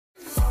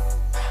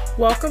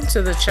Welcome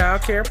to the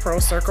Child Care Pro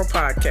Circle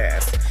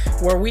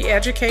podcast, where we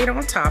educate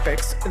on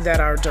topics that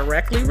are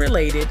directly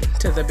related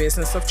to the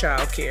business of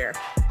child care.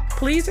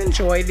 Please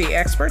enjoy the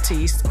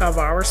expertise of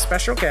our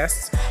special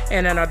guests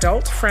in an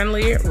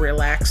adult-friendly,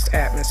 relaxed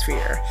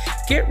atmosphere.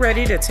 Get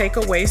ready to take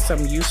away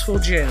some useful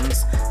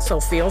gems, so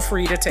feel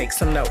free to take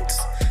some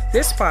notes.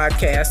 This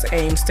podcast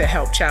aims to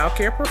help child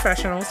care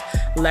professionals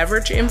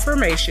leverage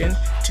information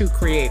to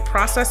create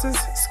processes,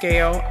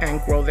 scale,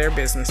 and grow their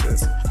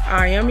businesses.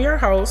 I am your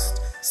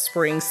host,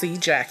 Spring C.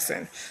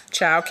 Jackson,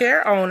 child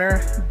care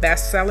owner,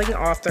 best-selling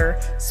author,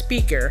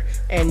 speaker,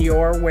 and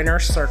your Winner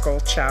Circle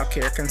child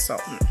care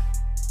consultant.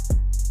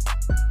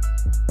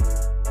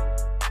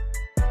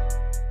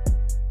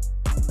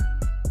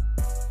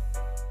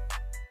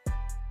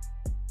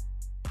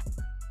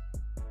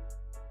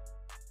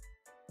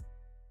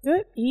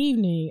 Good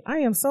evening. I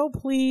am so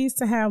pleased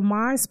to have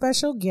my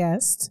special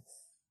guest,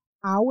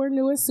 our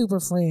newest super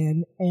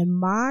friend, and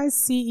my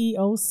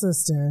CEO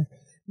sister,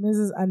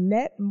 Mrs.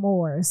 M.I.N.D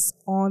Morris,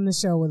 on the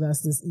show with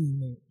us this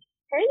evening.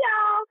 Hey,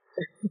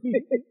 y'all.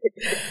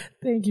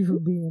 Thank you for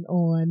being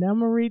on. Now, I'm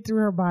going to read through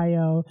her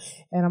bio,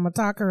 and I'm going to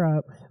talk her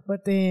up,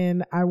 but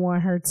then I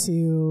want her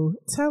to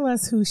tell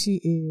us who she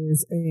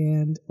is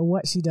and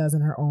what she does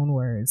in her own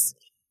words.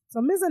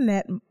 So, Ms.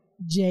 M.I.N.D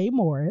J.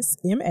 Morris,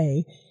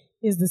 M.A.,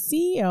 is the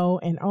CEO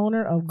and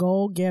owner of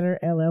Goal Getter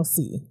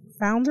LLC,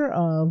 founder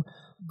of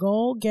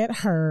Goal Get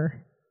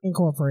Her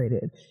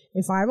Incorporated, a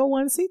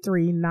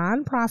 501c3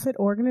 nonprofit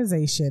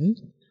organization,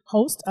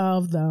 host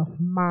of the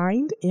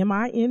M.I.N.D,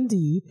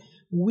 M-I-N-D,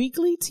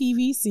 weekly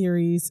TV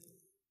series,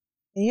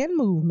 and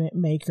movement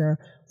maker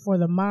for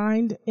the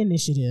M.I.N.D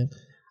initiative.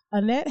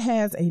 M.I.N.D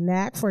has a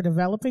knack for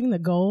developing the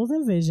goals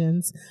and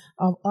visions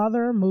of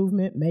other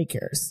movement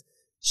makers.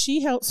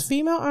 She helps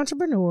female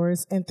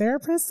entrepreneurs and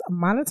therapists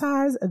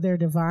monetize their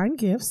divine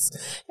gifts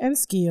and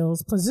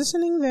skills,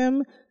 positioning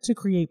them to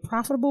create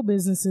profitable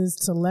businesses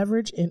to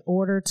leverage in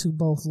order to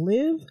both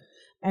live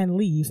and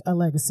leave a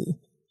legacy.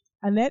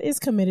 M.I.N.D is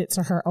committed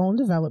to her own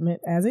development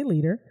as a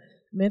leader,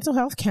 mental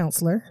health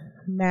counselor,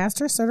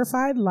 master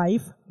certified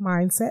life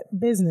mindset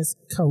business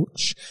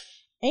coach,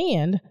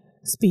 and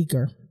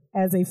speaker.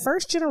 As a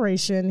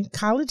first-generation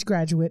college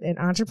graduate and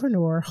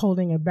entrepreneur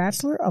holding a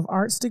Bachelor of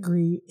Arts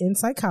degree in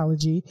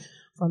psychology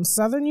from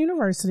Southern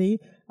University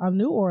of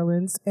New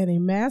Orleans and a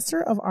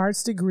Master of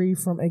Arts degree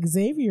from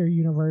Xavier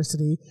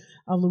University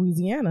of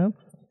Louisiana,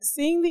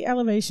 seeing the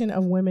elevation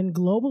of women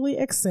globally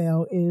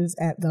excel is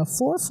at the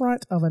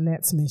forefront of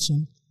M.I.N.D's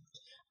mission.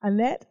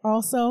 M.I.N.D,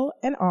 also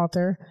an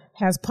author,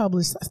 has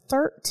published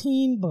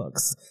 13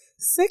 books,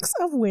 6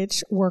 of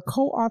which were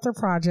co-author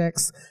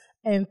projects,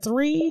 and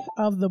 3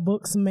 of the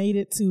books made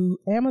it to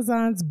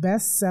Amazon's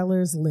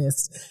bestsellers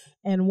list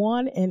and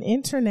won an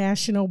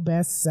international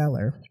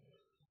bestseller.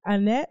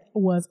 M.I.N.D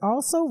was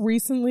also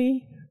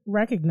recently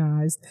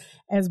recognized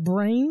as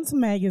Brains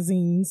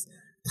Magazine's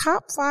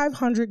top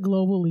 500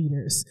 global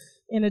leaders.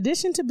 In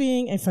addition to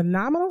being a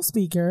phenomenal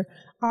speaker,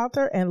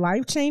 author, and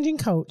life-changing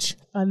coach,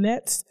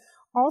 M.I.N.D's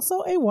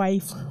also a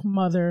wife,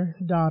 mother,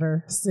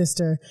 daughter,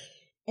 sister,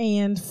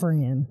 and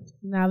friend.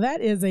 Now, that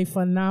is a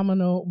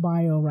phenomenal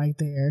bio right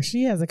there.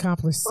 She has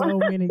accomplished so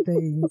many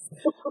things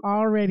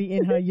already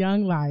in her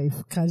young life,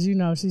 because, you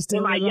know, she's still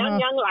in my young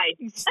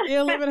life.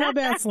 Still living her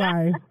best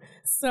life.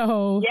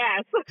 So,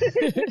 yes.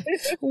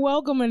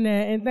 Welcome,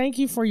 M.I.N.D, and thank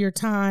you for your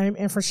time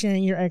and for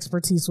sharing your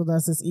expertise with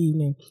us this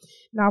evening.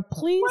 Now,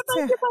 please. Well,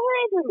 thank you for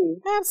having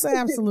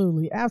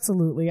me.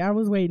 Absolutely. I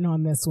was waiting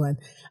on this one.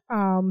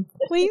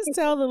 Please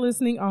tell the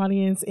listening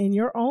audience in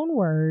your own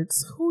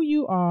words who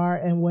you are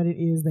and what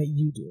it is that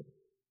you do.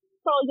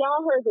 So y'all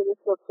heard the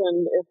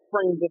description if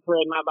Spring just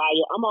read my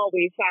bio. I'm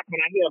always shocked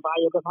when I hear a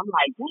bio because I'm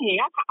like, dang,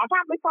 I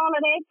accomplished all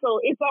of that. So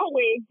it's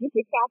always just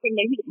shocking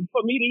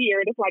for me to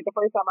hear it. It's like the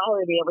first time I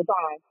heard it every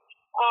time.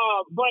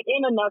 But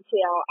in a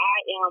nutshell,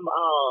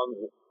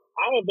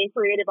 I have been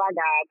created by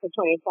God to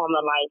transform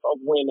the life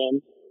of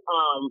women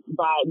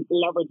by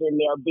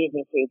leveraging their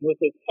businesses, which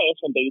is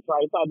passion-based,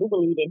 right? So I do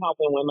believe in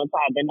helping women to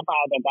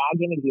identify their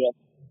God-given gift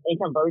and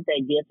convert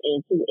that gift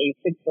into a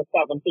 6 to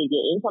 7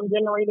 figure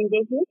income-generating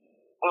business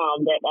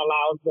that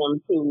allows them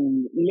to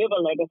live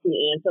a legacy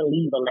and to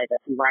leave a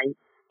legacy, right?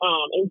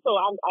 And so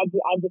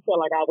I just feel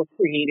like I was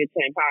created to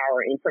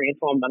empower and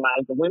transform the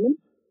lives of women,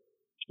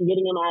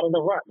 getting them out of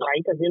the rut, right?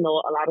 Because, you know,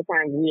 a lot of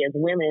times we as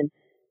women,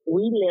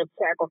 we live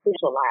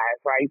sacrificial lives,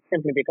 right?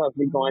 Simply because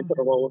we go into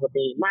the roles of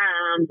being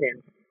moms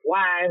and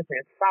wives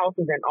and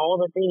spouses and all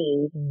the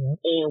things. Mm-hmm.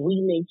 And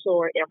we make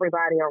sure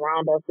everybody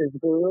around us is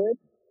good,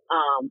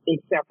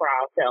 except for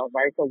ourselves,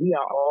 right? So we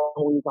are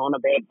always on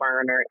a back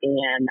burner.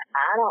 And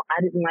I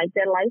didn't like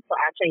that life, so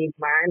I changed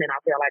mine. And I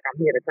feel like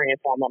I'm here to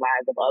transform the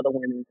lives of other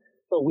women.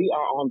 So we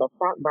are on the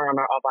front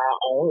burner of our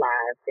own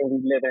lives, and we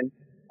live in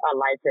a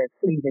life that's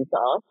pleasing to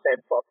us,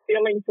 that's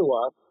fulfilling to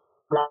us.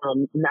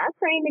 Not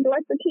saying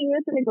neglect the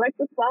kids and neglect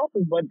the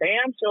spouses, but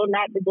damn sure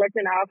not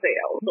neglecting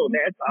ourselves. So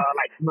that's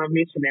like my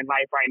mission in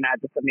life right now,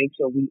 just to make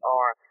sure we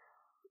are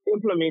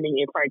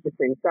implementing and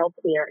practicing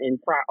self-care and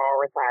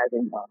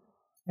prioritizing us.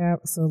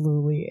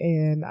 Absolutely.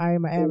 And I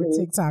am an avid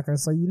TikToker,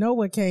 so you know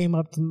what came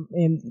up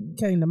and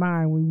came to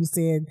mind when you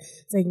said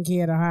taking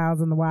care of the house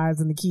and the wives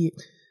and the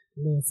kids.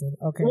 Listen,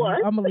 okay,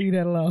 I'm gonna leave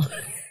that alone.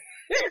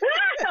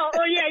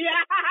 Oh yeah.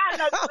 I'm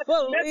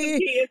gonna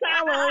leave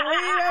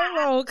that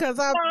alone because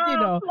I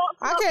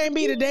can't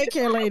be the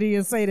daycare lady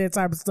and say that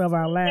type of stuff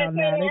out loud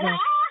now.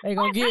 They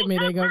gonna get me.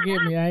 They gonna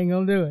get me. I ain't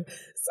gonna do it.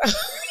 So,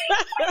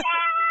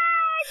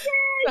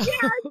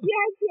 yes.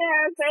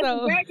 That's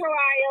exactly where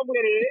I am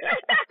with it.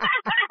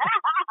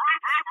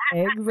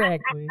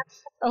 Exactly.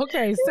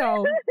 Okay,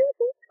 so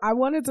I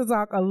wanted to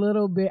talk a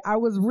little bit. I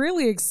was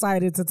really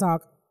excited to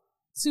talk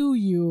to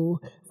you,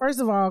 first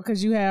of all,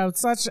 because you have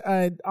such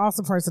an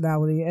awesome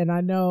personality, and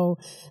I know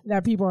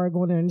that people are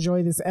going to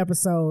enjoy this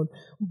episode,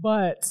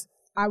 but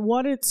I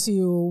wanted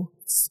to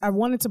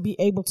be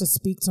able to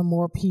speak to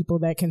more people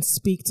that can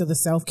speak to the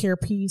self-care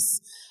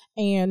piece.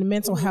 And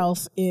mental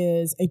health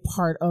is a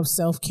part of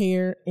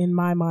self-care in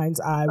my mind's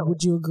eye.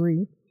 Would you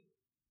agree?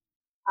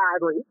 I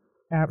agree.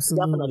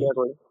 Absolutely. Definitely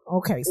agree.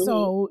 Okay,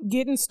 so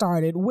getting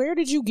started, where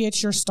did you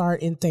get your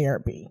start in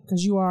therapy?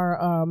 Because you are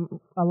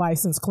a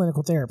licensed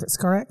clinical therapist,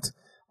 correct?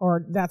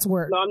 Or that's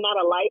where... No, I'm not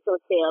a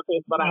licensed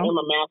therapist, but I am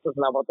a master's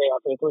level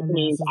therapist, which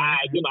means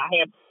I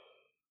have...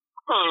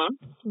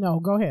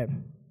 No, go ahead.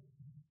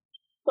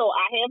 So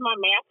I have my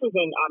master's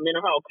in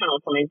mental health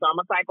counseling, so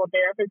I'm a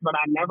psychotherapist, but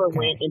I never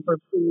went and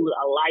pursued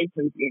a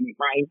license in it,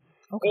 right?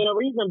 Okay. And the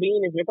reason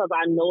being is because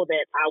I know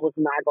that I was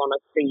not going to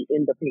stay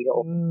in the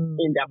field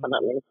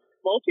indefinitely.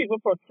 Most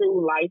people pursue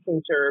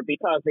licensure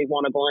because they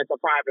want to go into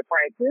private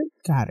practice.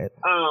 Got it.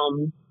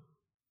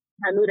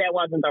 I knew that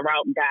wasn't the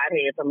route God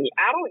had for me.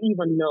 I don't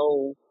even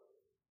know...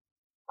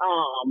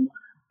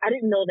 I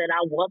didn't know that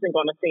I wasn't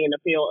going to stay in the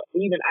field.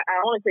 I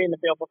only stayed in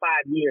the field for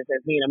 5 years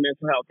as being a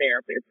mental health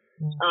therapist.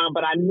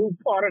 But I knew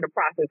part of the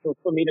process was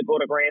for me to go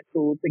to grad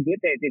school to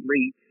get that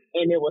degree.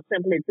 And it was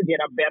simply to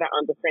get a better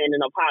understanding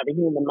of how the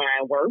human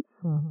mind works.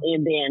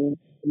 And then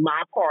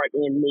my part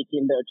in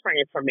making the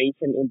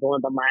transformation and doing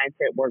the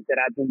mindset work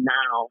that I do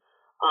now,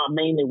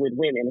 mainly with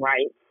women,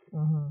 right?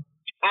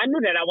 I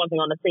knew that I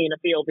wasn't going to stay in the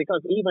field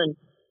because even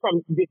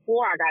from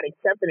before I got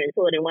accepted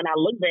into it, and when I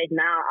look back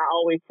now, I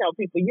always tell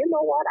people, you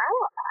know what,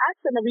 I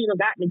shouldn't have even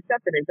gotten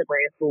accepted into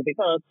grad school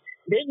because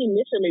they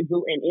initially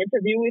do an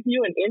interview with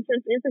you, an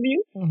entrance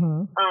interview,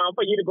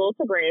 for you to go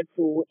to grad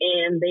school,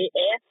 and they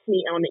asked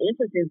me on the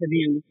entrance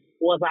interview,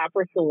 was I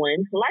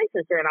pursuing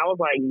licensure? And I was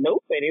like,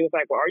 nope. And he was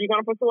like, well, are you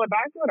going to pursue a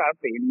doctorate? I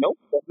said, nope,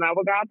 that's not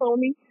what God told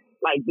me.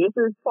 Like, this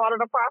is part of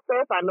the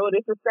process. I know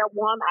this is step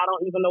one. I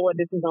don't even know what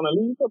this is going to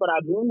lead to, but I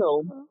do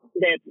know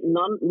that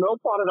no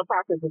part of the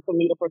process is for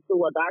me to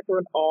pursue a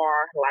doctorate or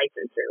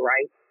licensure,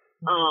 right?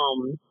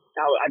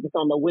 I just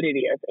don't know what it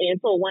is. And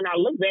so when I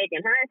look back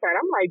in hindsight,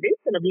 I'm like, they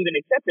shouldn't have even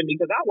accepted me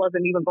because I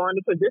wasn't even going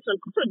the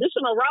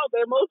traditional route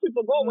that most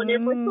people go when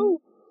they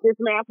pursue this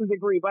master's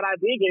degree, but I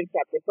did get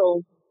accepted.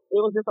 So it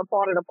was just a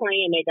part of the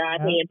plan that God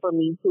had for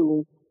me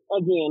to,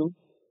 again,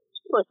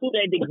 pursue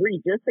that degree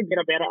just to get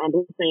a better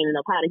understanding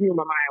of how the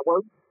human mind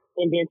works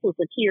and then to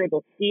secure the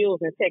skills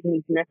and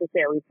techniques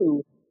necessary to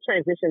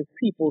transition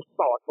people's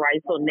thoughts, right?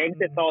 So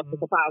negative thoughts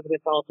into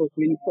positive thoughts, which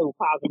leads to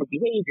positive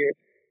behavior,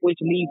 which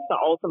leads to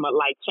ultimate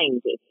life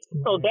changes.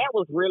 So that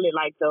was really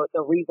like the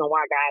reason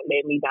why God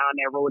led me down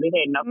that road. It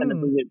had nothing to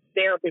do with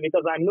therapy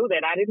because I knew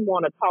that I didn't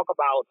want to talk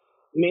about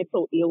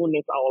mental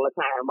illness all the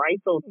time, right?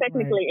 So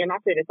technically, and I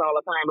say this all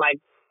the time,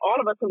 like, all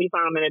of us can be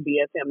found in a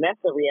DSM. That's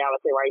the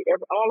reality, right?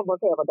 All of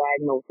us have a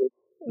diagnosis.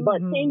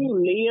 But can you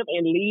live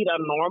and lead a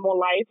normal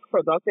life,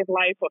 productive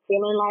life,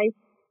 fulfilling life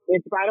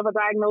in spite of a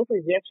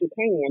diagnosis? Yes, you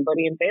can.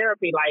 But in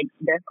therapy, like,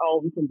 that's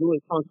all we can do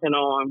is function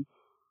on,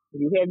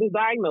 you have this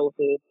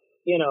diagnosis,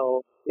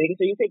 making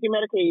sure you take your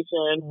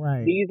medication.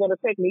 Right. These are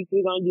the techniques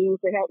we're going to use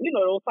to help,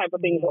 those type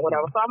of things or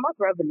whatever. So I much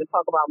rather just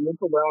talk about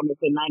mental wellness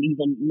and not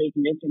even make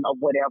mention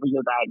of whatever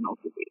your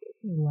diagnosis is.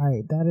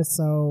 Right. That is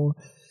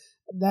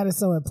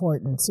so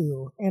important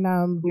too. And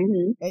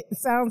it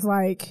sounds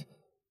like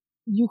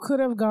you could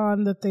have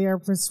gone the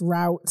therapist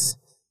route,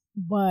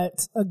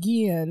 but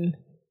again,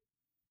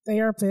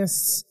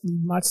 therapists,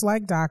 much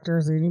like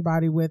doctors,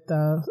 anybody with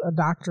a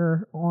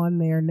doctor on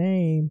their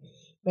name,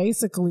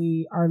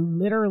 basically are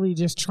literally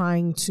just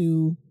trying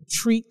to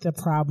treat the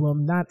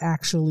problem, not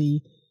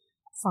actually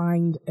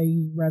find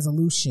a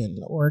resolution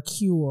or a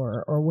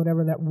cure or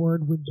whatever that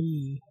word would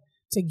be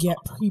to get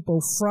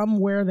people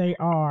from where they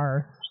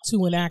are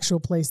to an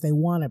actual place they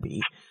want to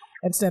be.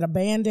 Instead of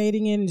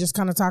band-aiding it and just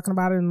kind of talking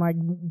about it and like,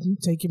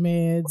 take your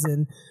meds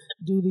and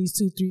do these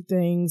 2-3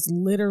 things,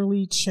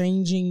 literally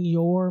changing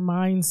your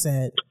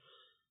mindset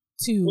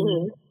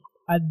to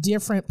a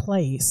different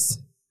place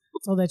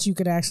so that you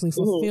could actually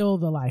fulfill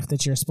the life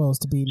that you're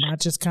supposed to be, not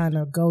just kind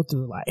of go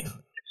through life.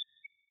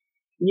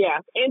 Yeah.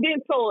 And then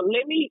so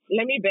let me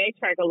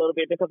backtrack a little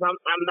bit because I'm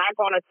not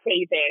going to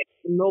say that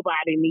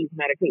nobody needs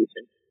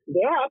medication.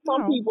 There are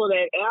some people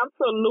that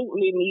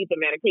absolutely need the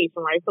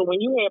medication, right? So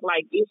when you have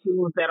like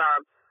issues that are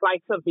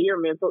like severe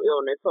mental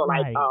illness, so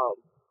like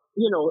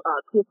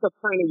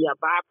schizophrenia,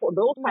 bipolar,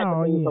 those type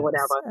of things or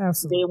whatever,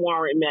 absolutely. they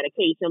warrant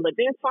medication. But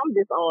then some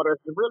disorders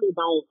really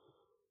don't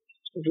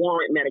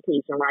warrant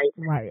medication, right?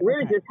 Right.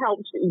 Really just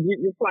helps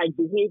just like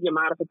behavior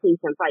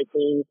modification type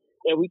things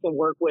that we can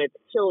work with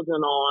children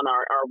on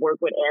or work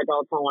with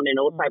adults on and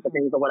those type of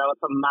things or whatever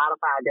to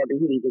modify their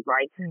behaviors,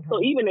 right? So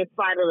even in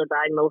spite of the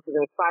diagnosis,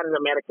 in spite of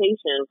the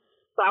medication,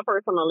 so I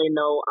personally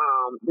know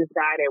this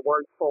guy that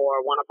works for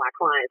one of my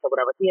clients or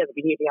whatever. She has a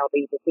behavioral health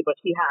agency, but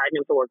she hired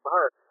him to work for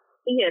her.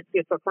 He has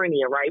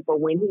schizophrenia, right?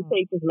 But when he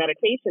takes his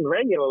medication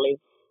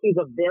regularly, he's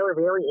a very,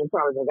 very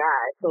intelligent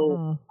guy.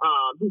 So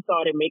he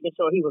started making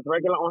sure he was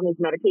regular on his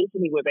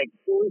medication. He went back to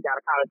school. He got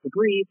a college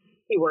degree.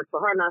 He works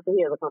for her now, so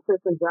he has a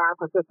consistent job,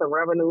 consistent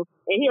revenue.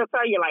 And he'll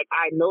tell you, like,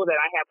 I know that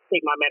I have to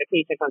take my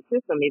medication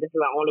consistently. This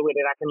is the only way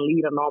that I can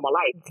lead a normal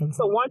life.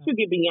 So once you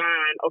get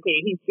beyond,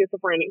 okay, he's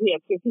schizophrenic.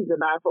 He's a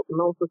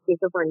diagnosed with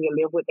schizophrenia,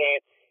 live with that.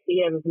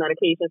 He has his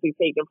medications. He's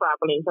taking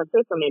properly and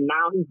consistently.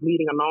 Now he's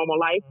leading a normal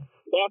life.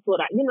 That's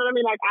what you know what I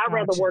mean? Like, I'd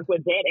rather work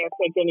with that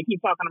aspect than to keep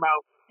talking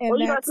about,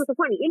 you got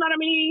schizophrenia. You know what I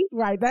mean?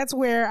 Right. That's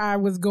where I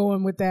was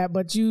going with that.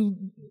 But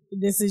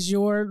this is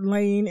your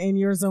lane and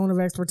your zone of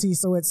expertise.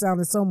 So it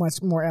sounded so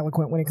much more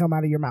eloquent when it come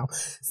out of your mouth.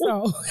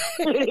 So,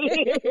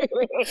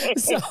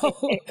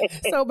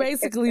 so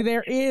basically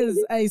there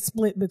is a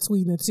split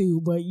between the two,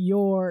 but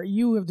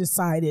you have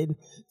decided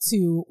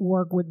to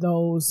work with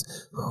those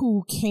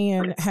who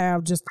can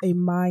have just a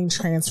mind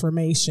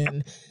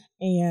transformation.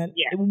 And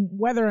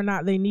whether or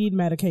not they need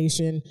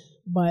medication,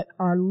 but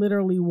are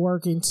literally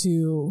working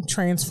to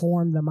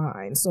transform the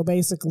mind. So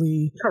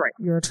basically, correct.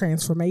 You're a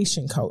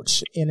transformation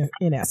coach in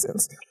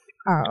essence.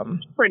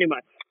 Pretty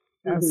much.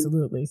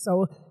 Absolutely.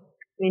 So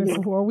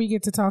before we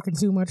get to talking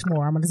too much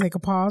more, I'm going to take a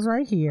pause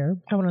right here.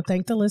 I want to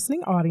thank the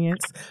listening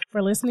audience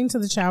for listening to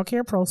the Child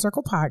Care Pro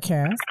Circle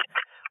podcast.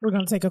 We're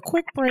going to take a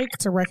quick break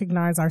to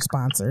recognize our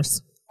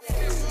sponsors.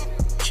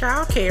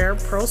 Child Care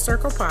Pro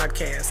Circle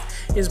podcast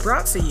is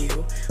brought to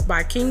you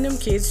by Kingdom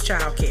Kids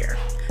Child Care.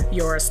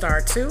 You're a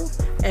star too,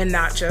 and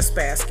not just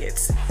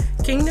baskets.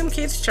 Kingdom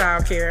Kids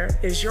Child Care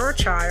is your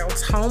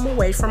child's home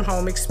away from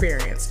home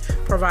experience,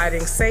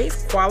 providing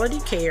safe, quality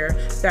care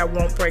that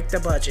won't break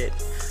the budget.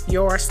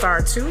 Your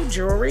Star 2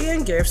 jewelry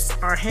and gifts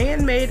are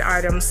handmade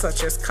items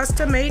such as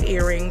custom-made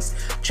earrings,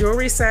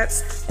 jewelry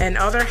sets, and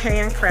other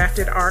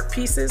handcrafted art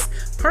pieces,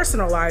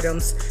 personal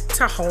items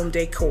to home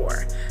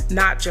decor.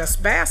 Not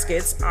just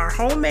baskets, are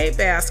homemade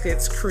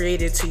baskets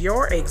created to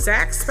your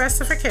exact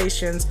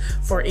specifications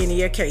for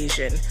any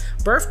occasion.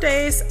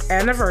 Birthdays,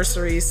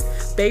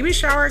 anniversaries, baby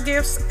shower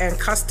gifts, and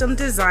custom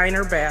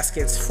designer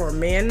baskets for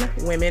men,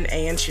 women,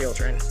 and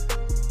children.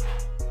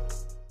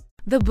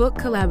 The book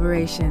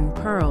collaboration,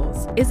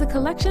 Pearls, is a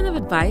collection of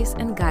advice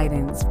and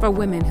guidance for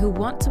women who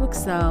want to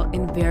excel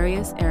in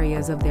various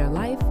areas of their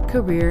life,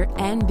 career,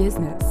 and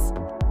business.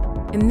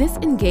 In this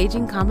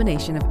engaging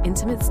combination of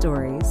intimate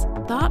stories,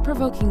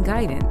 thought-provoking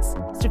guidance,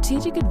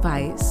 strategic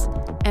advice,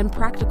 and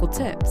practical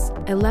tips,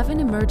 11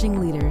 emerging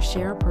leaders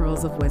share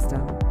pearls of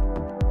wisdom.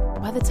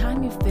 By the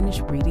time you finish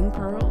reading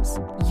Pearls,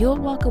 you'll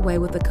walk away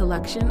with a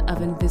collection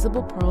of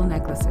invisible pearl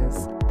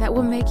necklaces that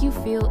will make you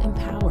feel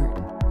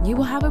empowered. You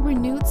will have a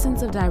renewed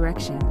sense of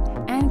direction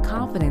and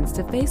confidence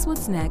to face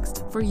what's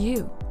next for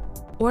you.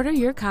 Order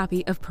your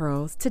copy of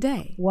Pearls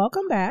today.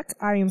 Welcome back.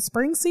 I am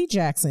Spring C.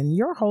 Jackson,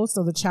 your host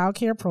of the Child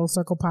Care Pro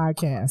Circle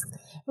podcast.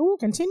 And we'll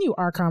continue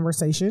our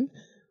conversation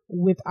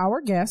with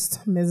our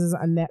guest, Mrs.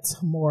 Annette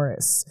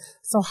Morris.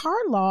 So how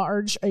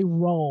large a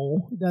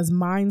role does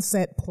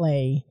mindset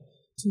play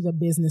to the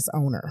business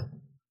owner?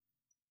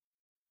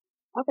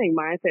 I think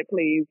mindset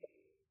plays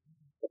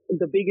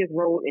the biggest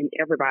role in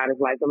everybody's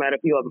life, no matter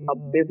if you're a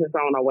business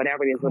owner or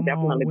whatever it is, but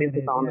definitely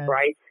business owners,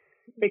 right?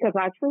 Because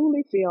I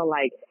truly feel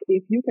like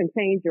if you can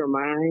change your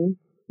mind,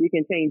 you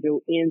can change your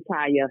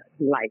entire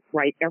life,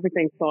 right?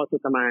 Everything starts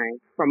with the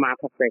mind, from my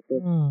perspective.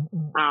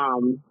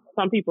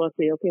 Some people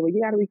say, okay, well,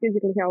 you got to be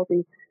physically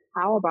healthy.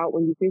 How about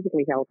when you're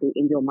physically healthy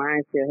and your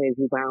mind still has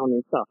you bound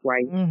and stuff,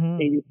 right? And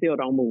you still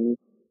don't move.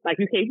 Like,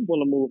 you're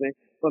capable of moving,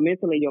 but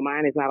mentally your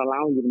mind is not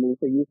allowing you to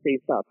move, so you stay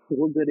stuck. So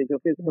what good is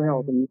your physical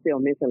health and you still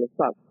mentally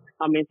stuck?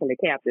 I'm mentally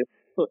captive.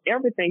 So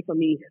everything for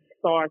me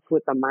starts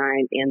with the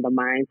mind and the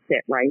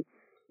mindset, right?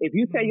 If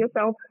you tell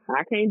yourself,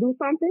 I can't do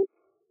something,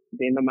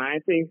 then the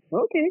mind says,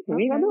 okay,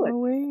 we ain't gonna do it.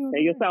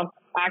 Tell yourself,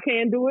 I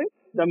can't do it,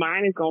 the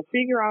mind is gonna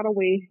figure out a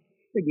way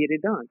to get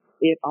it done.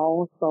 It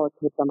all starts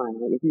with the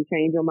mind. If you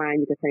change your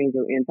mind, you can change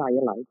your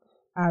entire life.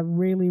 I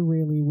really,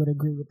 really would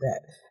agree with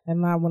that.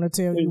 And I want to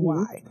tell you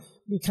why.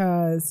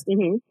 Because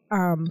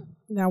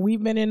now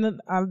we've been in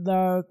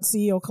the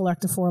CEO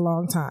Collective for a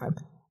long time.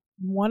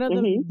 One of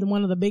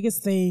the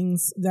biggest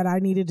things that I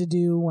needed to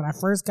do when I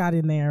first got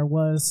in there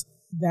was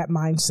that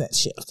mindset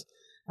shift.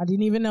 I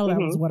didn't even know that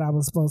was what I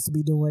was supposed to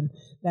be doing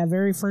that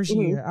very first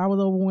year. I was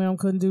overwhelmed,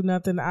 couldn't do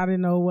nothing. I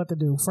didn't know what to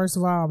do. First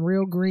of all, I'm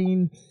real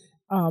green,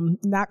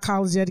 not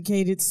college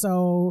educated,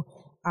 so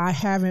I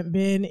haven't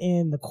been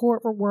in the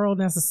corporate world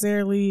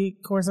necessarily.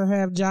 Of course, I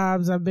have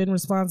jobs. I've been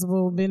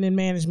responsible, been in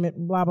management,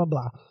 blah, blah,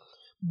 blah.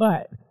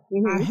 But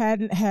I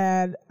hadn't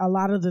had a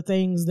lot of the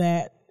things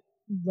that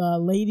the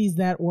ladies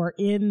that were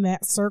in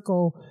that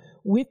circle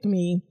with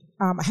me,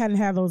 I hadn't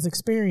had those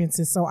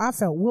experiences. So I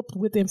felt whooped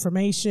with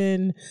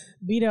information,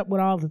 beat up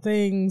with all the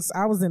things.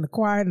 I was in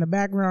the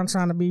background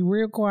trying to be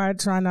real quiet,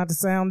 trying not to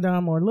sound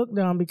dumb or look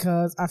dumb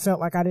because I felt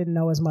like I didn't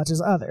know as much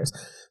as others.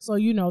 So,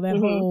 that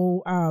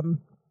whole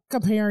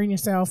comparing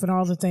yourself and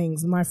all the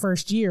things my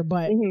first year.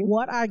 But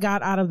what I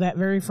got out of that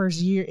very first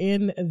year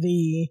in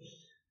the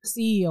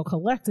CEO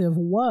Collective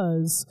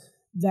was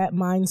that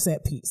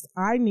mindset piece.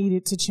 I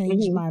needed to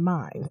change my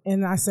mind.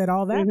 And I said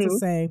all that to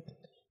say,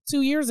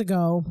 2 years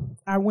ago,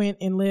 I went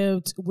and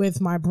lived with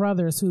my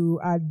brothers who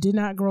I did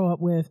not grow up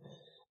with.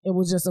 It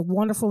was just a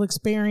wonderful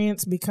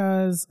experience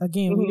because,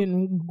 again, we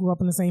didn't grow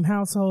up in the same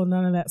household,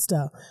 none of that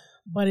stuff.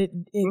 But it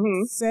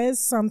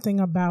says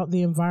something about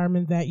the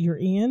environment that you're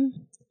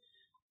in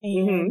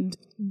and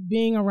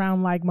being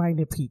around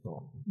like-minded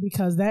people,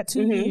 because that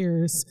 2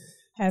 years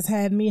has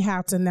had me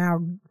have to now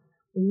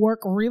work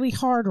really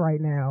hard right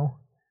now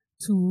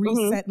to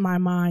reset my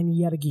mind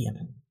yet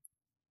again.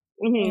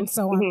 And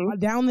so I'm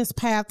down this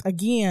path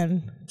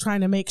again,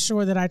 trying to make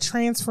sure that I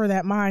transfer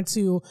that mind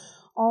to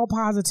all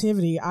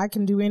positivity. I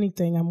can do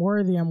anything. I'm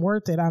worthy. I'm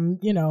worth it. I'm,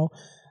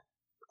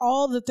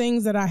 all the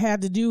things that I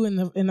had to do in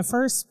the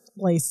first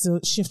place to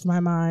shift my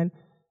mind,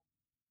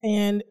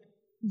 and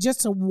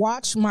just to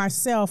watch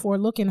myself or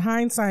look in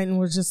hindsight and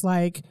was just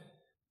like,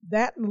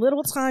 that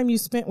little time you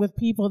spent with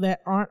people that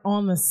aren't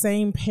on the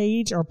same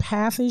page or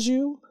path as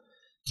you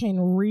can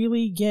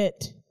really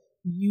get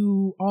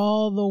you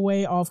all the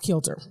way off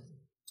kilter.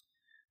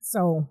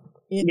 So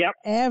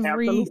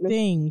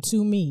everything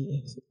to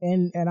me,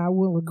 and I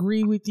will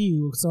agree with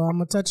you. So I'm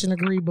gonna touch and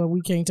agree, but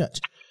we can't touch.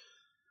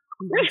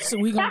 So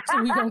we gonna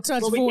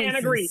touch well, we voices. Can't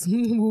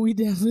agree. We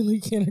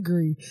definitely can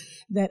agree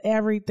that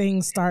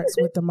everything starts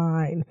with the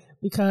mind,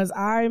 because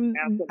I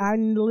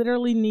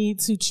literally need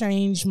to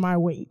change my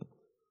weight.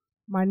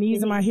 My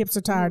knees and my hips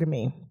are tired of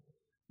me.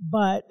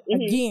 But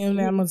again,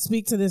 I'm gonna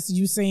speak to this.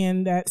 You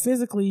saying that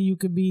physically you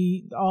could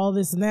be all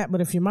this and that,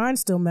 but if your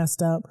mind's still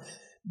messed up,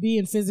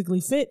 being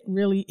physically fit,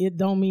 really, it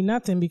don't mean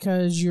nothing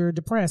because you're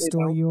depressed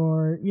or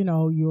you're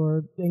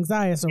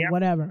anxious or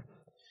whatever.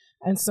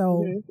 And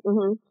so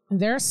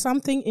there's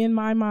something in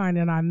my mind,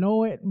 and I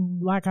know it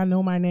like I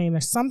know my name.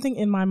 There's something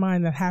in my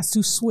mind that has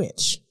to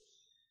switch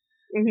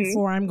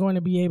before I'm going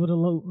to be able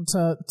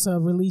to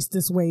release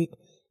this weight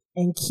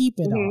and keep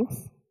it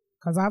off.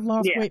 Because I've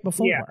lost weight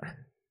before.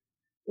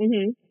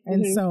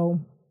 And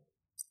so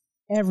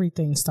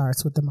everything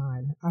starts with the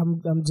mind.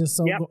 I'm just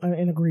so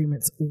in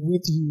agreement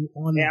with you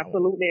on that.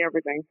 Absolutely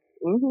everything.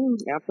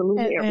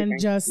 Absolutely everything.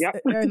 And just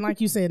and like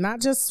you said,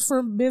 not just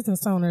for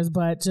business owners,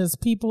 but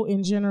just people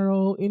in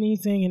general,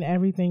 anything and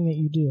everything that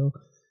you do,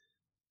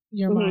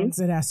 your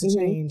mindset has to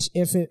change.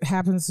 If it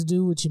happens to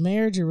do with your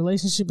marriage, your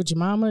relationship with your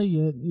mama,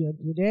 your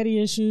daddy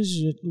issues,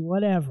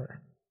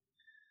 whatever.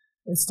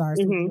 It starts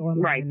with your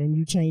mind and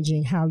you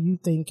changing how you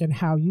think and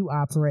how you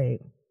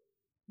operate,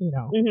 and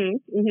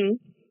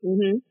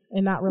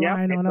not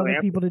relying on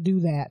other people to do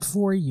that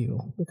for you,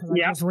 because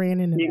I just ran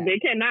into that. They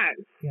cannot.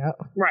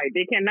 Right.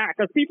 They cannot,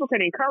 because people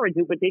can encourage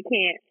you, but they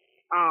can't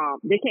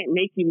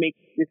make you make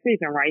a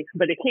decision, right?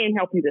 But it can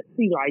help you to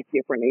see life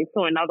differently.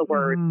 So in other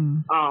words,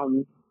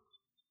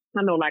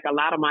 I know like a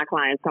lot of my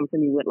clients come to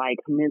me with like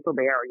mental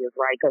barriers,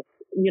 right? Because,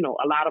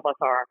 a lot of us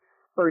are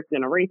first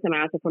generation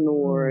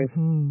entrepreneurs.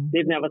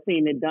 They've never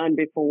seen it done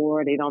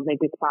before. They don't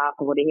think it's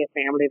possible. They have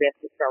family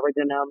that's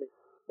discouraging them.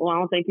 Well, I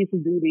don't think you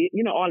should do this,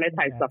 all that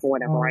type of stuff or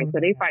whatever, right?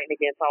 So they fighting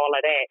against all of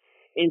that.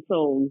 And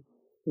so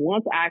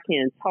once I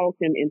can talk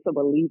them into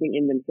believing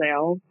in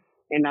themselves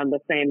and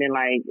understanding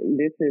like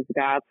this is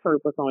God's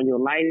purpose on your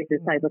life,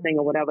 this type of thing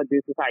or whatever,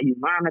 this is how you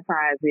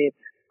monetize it.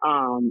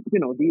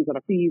 These are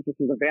the fees, this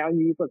is the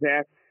value you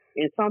possess.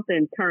 And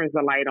something turns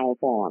the light on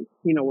for them,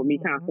 with me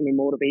constantly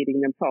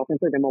motivating them, talking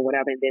to them or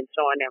whatever, and then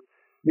showing them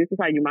this is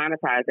how you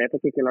monetize that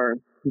particular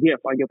gift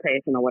or your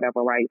passion or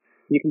whatever, right?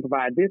 You can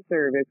provide this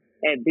service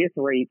at this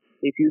rate.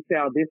 If you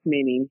sell this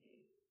many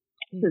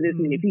to this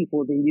many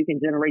people, then you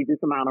can generate this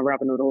amount of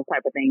revenue, those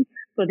type of things.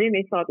 So then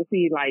they start to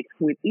see like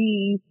with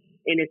ease,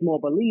 and it's more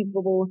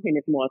believable and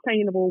it's more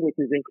attainable, which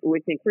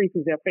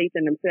increases their faith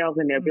in themselves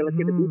and their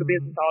ability to do the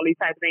business, all these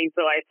type of things.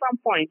 So at some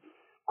point,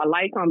 a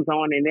light comes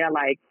on and they're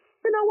like,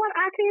 you know what,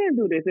 I can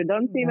do this. It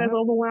doesn't seem as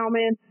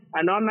overwhelming.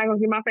 I know I'm not going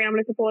to get my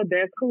family support.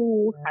 That's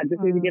cool. I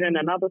just need to get in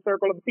another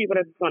circle of people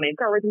that's going to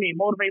encourage me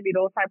and motivate me,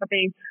 those type of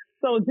things.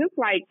 So just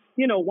like,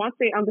 once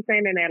they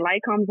understand and that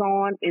light comes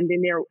on, and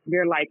then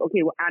they're like,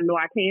 okay, well, I know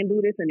I can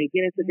do this, and they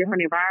get into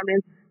different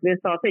environments, then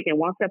start taking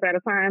one step at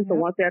a time. So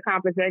once they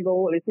accomplish that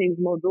goal, it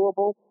seems more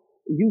doable.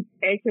 You've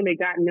actually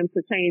gotten them to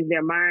change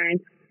their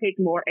mind,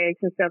 take more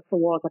action steps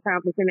towards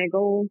accomplishing that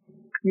goal.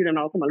 You don't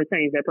ultimately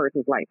change that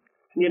person's life.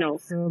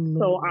 Absolutely.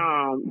 So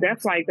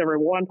that's like the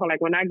rewarding part. Like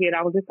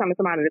I was just telling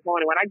somebody this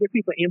morning, when I get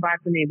people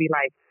inboxing me and be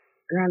like,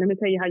 girl, let me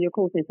tell you how your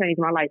coaching changed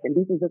my life, and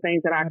this is the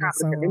things that I That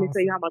is accomplished, so and let me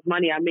tell you awesome. how much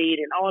money I made,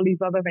 and all these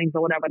other things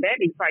or whatever. That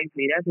excites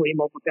me. That's way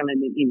more fulfilling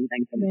than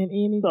anything to me. Than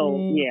anything So,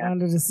 yeah.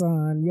 under the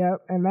sun. Yep.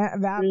 And that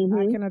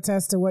I can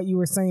attest to what you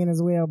were saying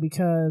as well,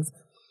 because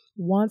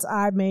once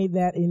I made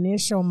that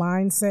initial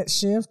mindset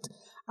shift,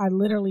 I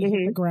literally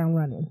hit the ground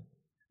running.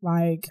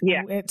 Like,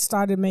 it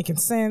started making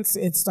sense.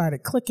 It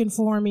started clicking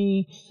for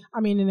me. I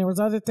mean, and there was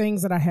other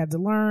things that I had to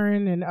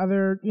learn and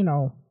other,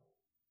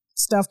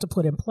 stuff to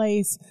put in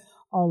place,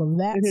 all of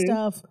that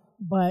stuff.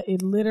 But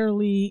it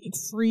literally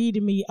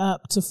freed me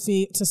up to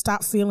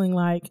stop feeling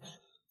like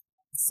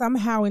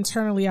somehow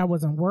internally I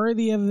wasn't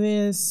worthy of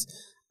this.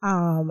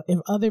 If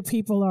other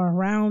people are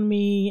around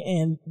me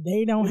and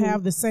they don't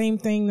have the same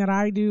thing that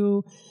I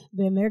do,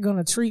 then they're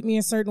going to treat me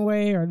a certain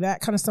way or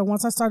that kind of stuff.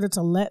 Once I started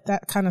to let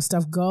that kind of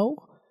stuff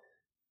go,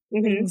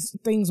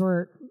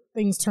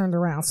 things turned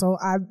around. So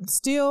I'm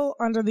still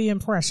under the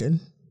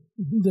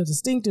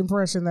distinct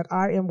impression that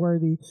I am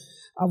worthy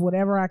of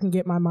whatever I can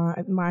get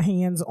my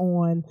hands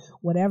on.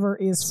 Whatever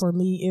is for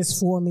me is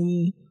for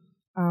me.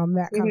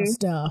 That kind of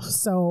stuff.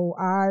 So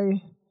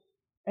I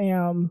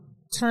am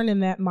turning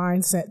that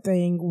mindset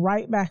thing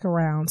right back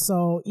around.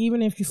 So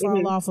even if you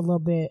fall off a little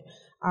bit,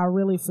 I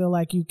really feel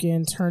like you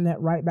can turn that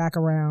right back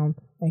around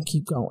and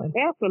keep going.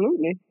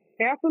 Absolutely.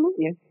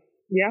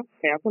 Yeah,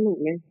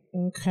 absolutely.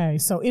 Okay.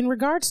 So in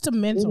regards to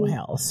mental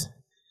health,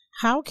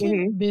 how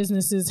can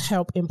businesses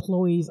help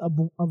employees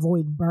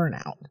avoid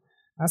burnout?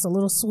 That's a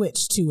little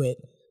switch to it,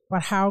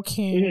 but how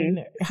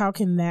can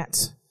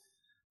that,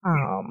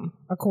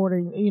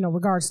 according,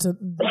 regards to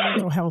the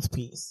mental health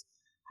piece,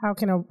 how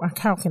can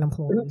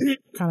employees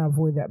kind of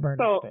avoid that burnout?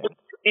 So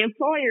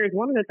employers,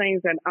 one of the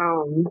things that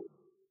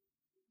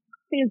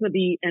seems to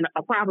be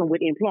a problem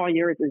with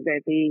employers is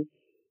that they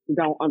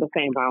don't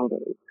understand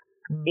boundaries,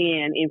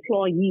 and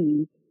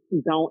employees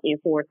don't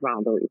enforce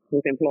boundaries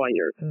with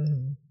employers.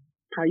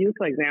 I'll use,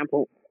 for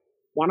example,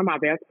 one of my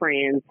best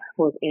friends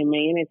was in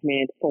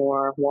management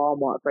for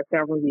Walmart for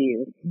several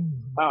years.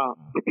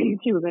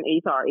 She was an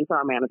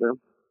HR manager.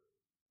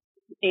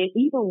 And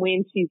even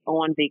when she's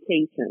on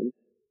vacation,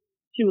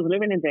 she was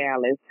living in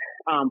Dallas,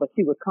 but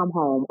she would come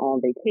home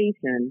on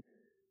vacation,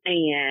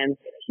 and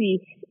she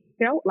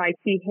felt like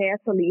she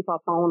had to leave her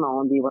phone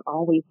on. They would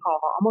always call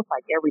her almost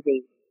like every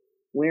day.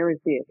 Where is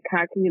this?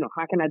 How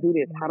can I do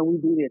this? How do we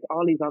do this?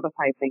 All these other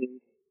type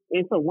things.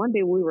 And so one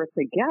day we were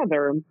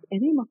together, and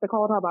he must have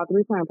called her about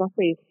 3 times. I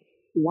said,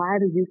 why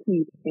do you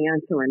keep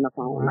answering the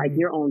phone? Like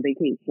you're on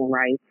vacation,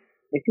 right?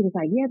 And she was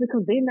like, yeah,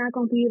 because they're not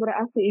going to be able to.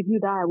 I said, if you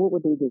die, what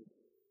would they do?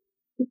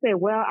 She said,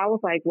 well, I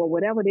was like, well,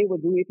 whatever they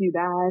would do if you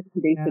died,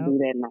 they should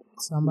do that now.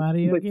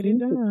 Somebody will get it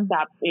done.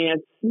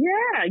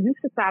 You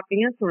should stop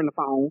answering the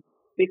phone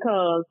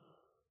because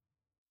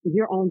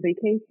you're on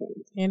vacation.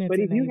 And but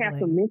if you have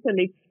to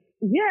mentally,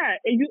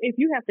 if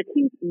you have to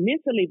keep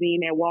mentally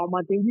being at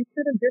Walmart, then you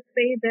should have just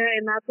stayed there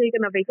and not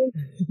taken a vacation.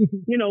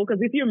 Because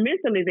if you're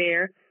mentally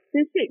there,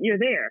 then shit, you're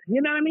there.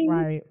 You know what I mean?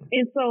 Right.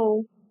 And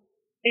so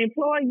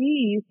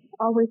employees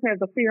always have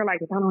the fear,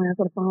 like, if I don't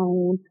answer the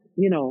phone,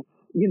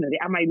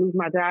 I might lose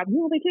my job.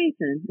 You're on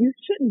vacation. You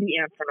shouldn't be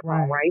answering the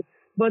phone, right?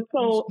 But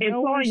so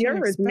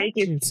employers make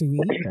it to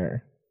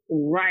either.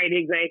 Right,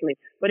 exactly.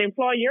 But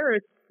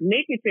employers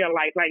make it feel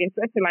like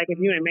especially like if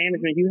you're in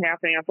management, you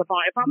have to answer the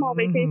phone. If I'm on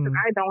vacation,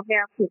 I don't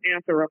have to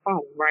answer a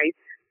phone, right?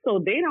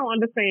 So they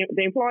don't understand.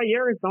 The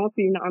employers don't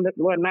seem to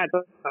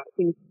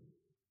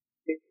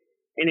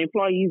and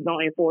employees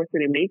don't enforce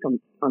it and make them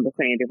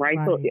understand it, right?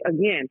 So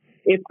again,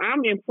 if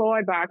I'm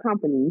employed by a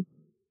company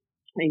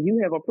and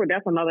you have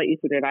that's another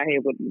issue that I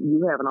have with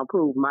you haven't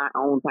approved my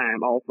own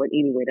time off. But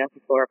anyway, that's a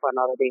story for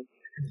another day.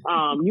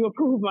 You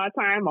approve my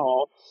time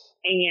off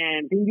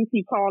and then you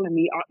keep calling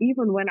me, or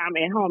even when I'm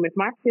at home. If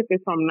my shift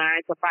is from 9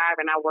 to 5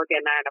 and I work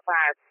at 9 to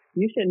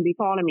 5, you shouldn't be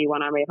calling me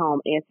when I'm at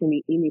home asking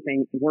me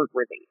anything work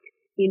related,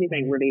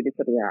 anything related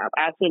to the job.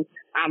 I shouldn't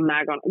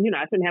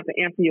have to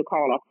answer your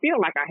call or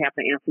feel like I have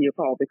to answer your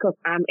call because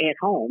I'm at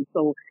home.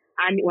 So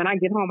when I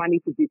get home, I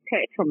need to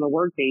detach from the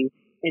workday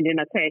and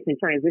then attach and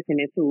transition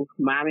into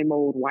mommy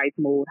mode, wife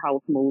mode,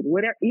 house mode,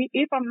 whatever.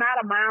 If I'm not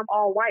a mom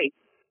or wife,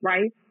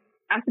 right,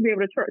 I should be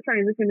able to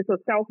transition into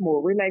self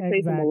mode,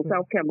 relaxation mode,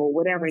 self-care mode,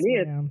 whatever it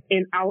is,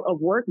 and out of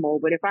work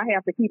mode. But if I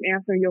have to keep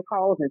answering your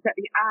calls and that's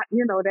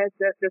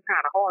just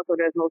kind of hard. So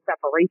there's no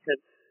separation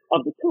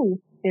of the two,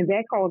 and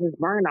that causes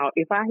burnout.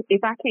 If I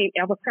can't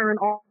ever turn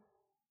off,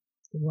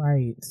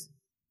 right?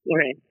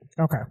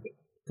 Okay.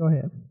 Go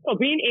ahead. So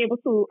being able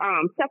to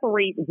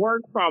separate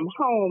work from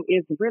home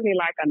is really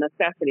like a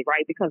necessity,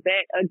 right? Because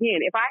that,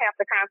 again, if I have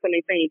to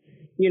constantly think,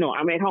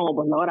 I'm at home,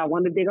 but Lord, I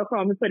wonder if they're going to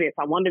call me for this.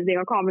 I wonder if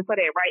they're going to call me for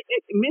that, right?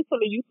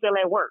 Mentally, you still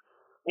at work.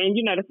 And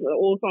that's the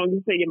old song you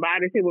say, your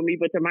body's here with me,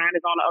 but your mind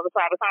is on the other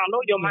side of town.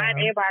 No, your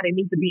mind and body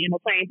need to be in the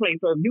same place.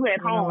 So if you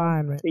at home,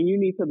 then you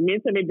need to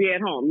mentally be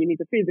at home. You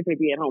need to physically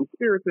be at home,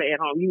 spiritually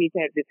at home. You need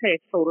to have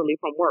detached totally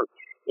from work.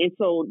 And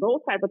so those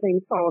type of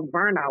things cause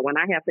burnout when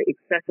I have to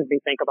excessively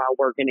think about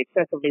work and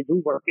excessively do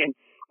work and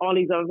all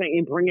these other things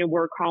and bringing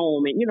work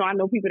home. And, I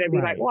know people that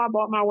be like, oh, I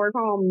brought my work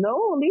home. No,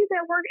 leave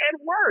that work at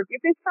work.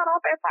 If it's cut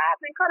off at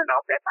 5, then cut it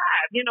off at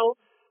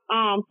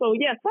 5, So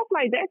yeah, stuff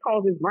like that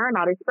causes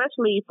burnout,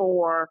 especially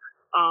for,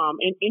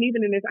 and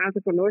even in this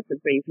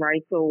entrepreneurship space,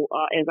 right? So,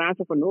 as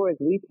entrepreneurs,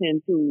 we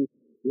tend to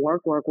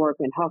work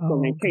and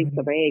hustle and chase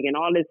the bag and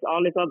all this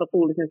other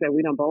foolishness that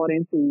we done bought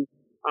into.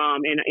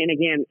 And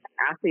again,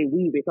 I say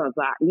we because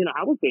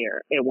I was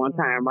there at one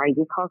time, right?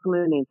 Just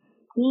hustling and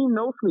team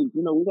no sleep.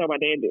 We talk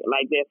about that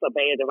like that's a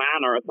badge of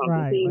honor or something.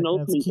 Right, team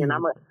no sleep. Cute. And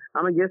I'm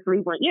gonna get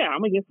sleep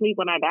I'm gonna get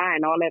sleep when I die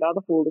and all that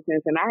other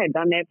foolishness. And I had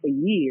done that for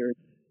years.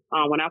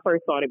 When I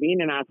first started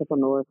being an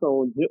entrepreneur.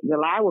 So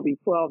July will be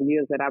 12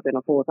 years that I've been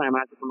a full-time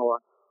entrepreneur.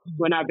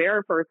 When I very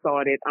first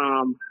started,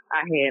 I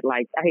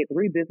had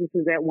 3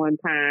 businesses at one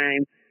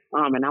time.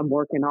 And I'm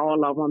working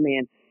all of them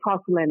and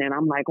hustling and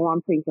I'm like,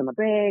 I'm chasing the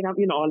bag,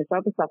 all this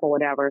other stuff or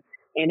whatever.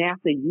 And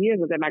after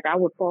years of that, I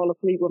would fall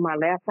asleep with my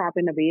laptop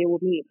in the bed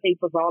with me and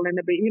papers all in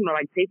the bed,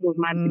 paper was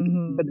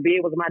but the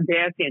bed was my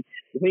desk and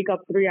wake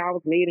up 3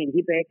 hours later and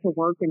get back to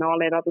work and all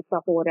that other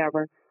stuff or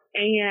whatever.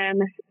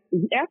 And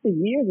after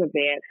years of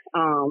that,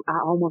 I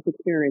almost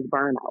experienced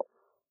burnout.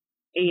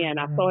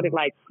 And I started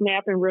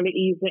snapping really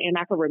easily. And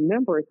I can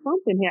remember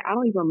something here. I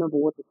don't even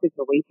remember what the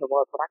situation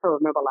was, but I can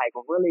remember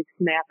really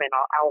snapping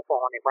out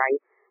on it,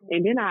 right?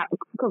 And then I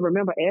could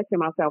remember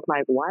asking myself,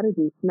 why did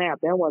you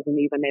snap? That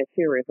wasn't even that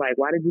serious.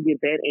 Why did you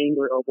get that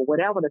angry over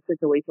whatever the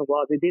situation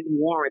was? It didn't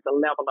warrant the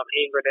level of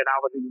anger that I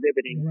was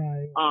exhibiting,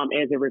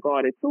 as it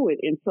regarded to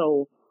it. And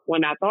so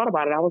when I thought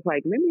about it, I was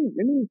like, let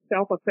me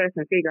self-assess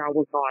and figure out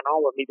what's going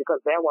on with me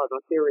because that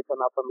wasn't serious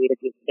enough for me to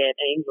get that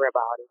angry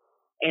about it.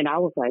 And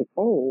I was like,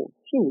 oh,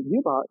 shoot,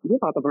 you're about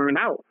to burn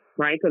out,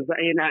 right?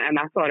 And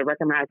I started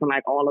recognizing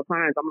all the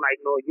signs. I'm like,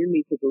 no, you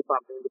need to do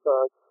something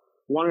because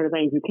one of the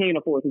things you can't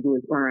afford to do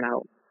is burn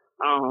out.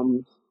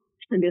 And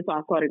then so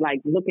I started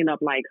looking up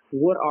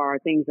what are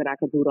things that I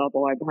could do to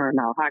avoid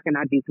burnout? How can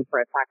I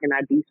decompress? How can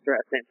I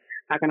de-stress? And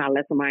how can I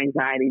lessen my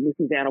anxiety? This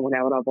is that or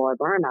whatever to avoid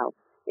burnout.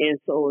 And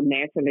so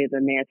naturally, the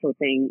natural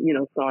thing,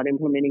 start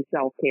implementing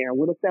self-care.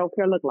 What does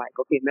self-care look like?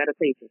 Okay,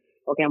 meditation.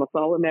 Okay, I'm going to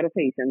start with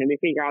meditation. Let me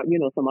figure out,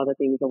 some other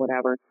things or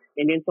whatever.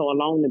 And then so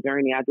along the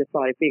journey, I just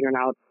started figuring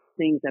out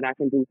things that I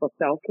can do for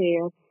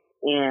self-care.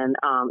 And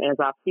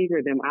as I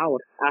figured them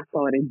out, I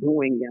started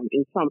doing them.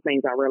 And some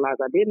things I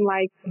realized I didn't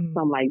like.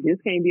 Some this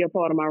can't be a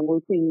part of my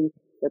routine.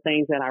 The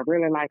things that I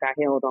really like, I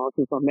held on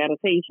to. So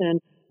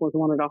meditation was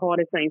one of the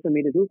hardest things for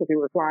me to do because it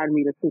required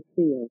me to sit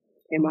still.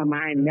 And my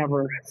mind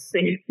never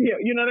stays still,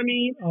 you know what I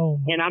mean?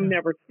 And I'm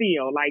never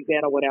still like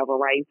that or whatever,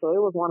 right? So it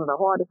was one of the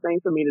hardest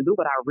things for me to do,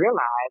 but I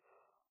realized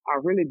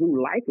I really do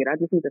like it. I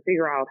just need to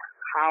figure out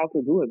how to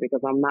do it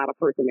because I'm not a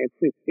person that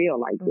sits still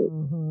like this.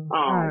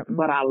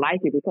 But I like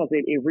it because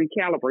it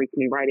recalibrates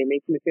me, right? It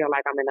makes me feel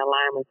like I'm in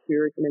alignment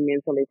spiritually,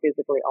 mentally,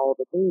 physically, all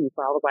the things.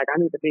 So I was like, I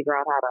need to figure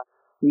out how to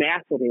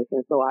master this.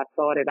 And so I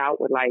started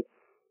out with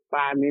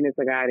 5 minutes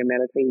of guided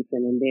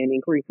meditation and then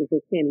increases to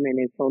 10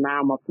 minutes. So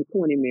now I'm up to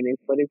 20 minutes,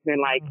 but it's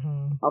been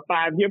a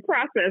 5-year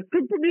process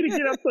for me to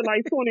get up to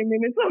 20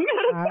 minutes of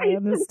meditation. I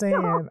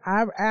understand.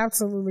 I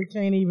absolutely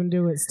can't even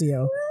do it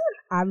still.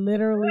 I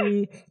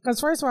literally, because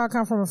first of all, I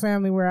come from a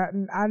family where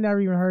I never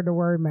even heard the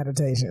word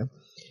meditation.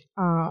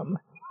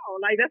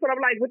 That's what I'm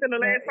within the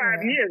last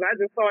 5 years, I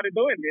just started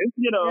doing this,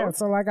 Yeah,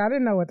 so I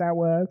didn't know what that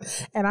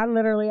was. And I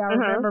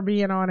remember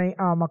being on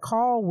a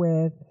call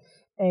with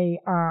a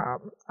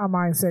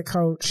mindset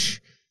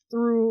coach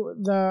through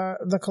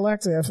the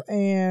collective,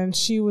 and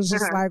she was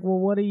just like, well,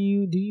 what do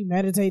you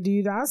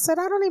meditate? I said,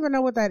 I don't even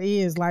know what that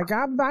is. I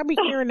be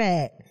hearing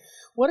that.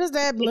 What does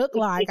that look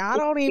like? I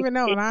don't even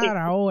know. And I had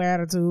a whole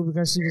attitude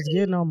because she was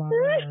getting on my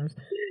nerves.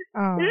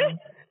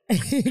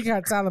 He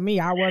got telling me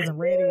I wasn't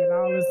ready and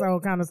all this whole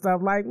kind of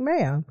stuff. Ma'am,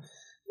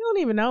 you don't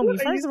even know me.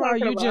 First of all,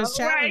 you just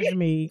challenged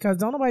me because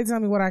don't nobody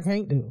tell me what I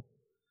can't do.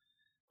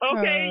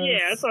 Okay,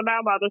 yeah. So now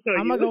I'm about to show you.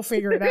 I'm going to go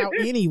figure it out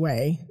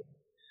anyway.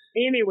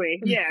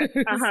 Yeah.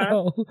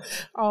 So,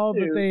 all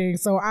the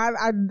things. So I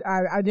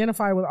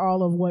identify with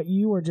all of what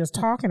you were just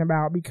talking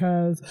about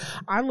because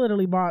I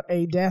literally bought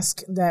a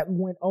desk that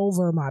went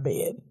over my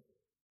bed.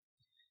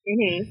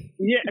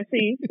 Yeah,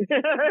 see?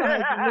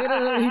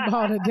 Literally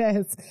bought a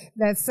desk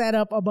that sat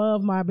up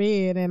above my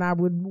bed and I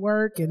would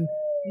work and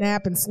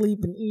nap and sleep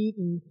and eat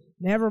and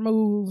never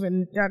move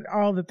and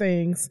all the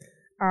things.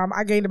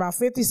 I gained about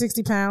 50,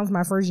 60 pounds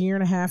my first year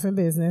and a half in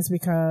business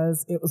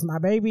because it was my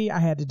baby. I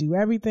had to do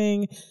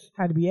everything,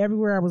 had to be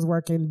everywhere. I was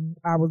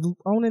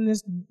owning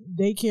this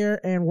daycare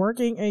and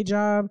working a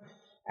job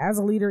as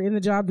a leader in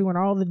the job, doing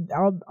all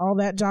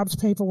that job's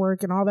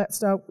paperwork and all that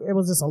stuff. It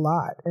was just a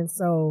lot. And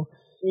so,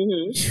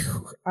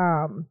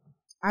 I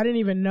didn't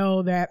even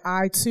know that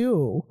I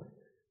too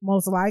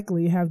most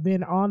likely have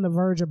been on the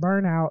verge of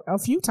burnout a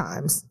few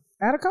times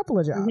at a couple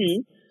of jobs.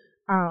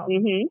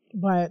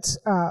 But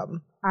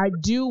I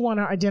do want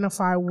to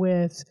identify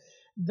with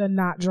the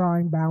not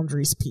drawing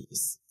boundaries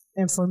piece.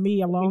 And for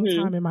me, a long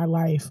time in my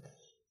life,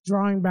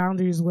 drawing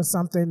boundaries was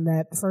something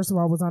that, first of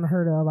all, was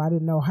unheard of. I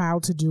didn't know how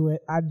to do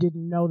it. I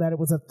didn't know that it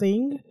was a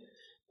thing.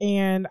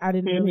 And I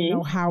didn't really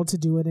know how to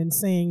do it. And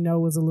saying no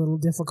was a little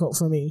difficult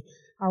for me.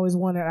 I always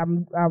wanted, I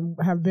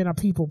have been a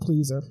people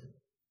pleaser.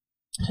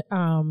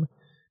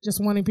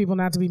 Just wanting people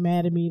not to be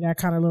mad at me, that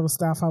kind of little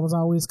stuff. I was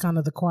always kind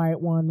of the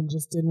quiet one and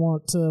just didn't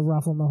want to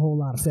ruffle a whole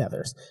lot of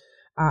feathers.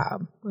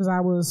 Because I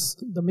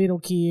was the middle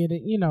kid,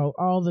 you know,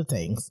 all the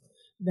things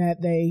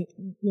that they,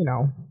 you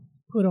know,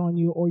 put on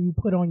you or you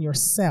put on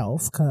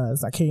yourself,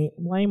 because I can't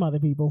blame other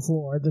people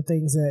for the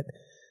things that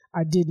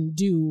I didn't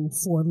do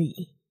for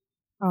me.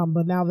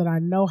 But now that I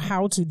know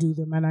how to do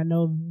them and I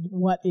know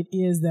what it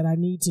is that I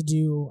need to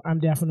do, I'm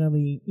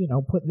definitely, you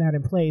know, putting that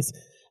in place.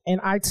 And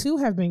I too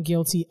have been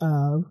guilty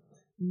of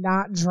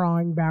not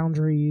drawing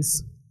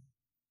boundaries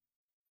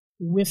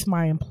with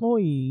my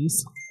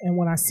employees. And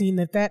when I seen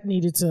that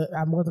needed to,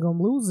 I wasn't going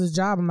to lose this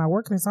job, I'm not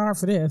working as hard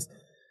for this,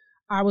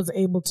 I was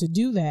able to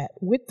do that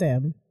with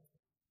them.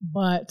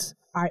 But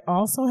I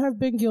also have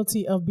been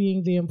guilty of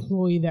being the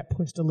employee that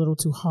pushed a little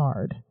too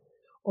hard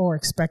or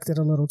expected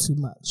a little too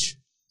much.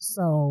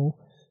 So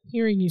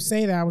hearing you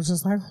say that, I was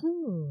just like,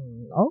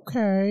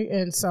 okay.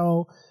 And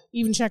so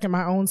even checking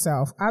my own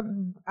self, I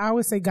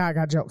always say God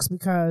got jokes,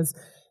 because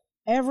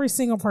every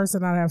single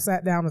person I have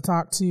sat down to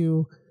talk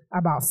to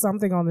about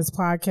something on this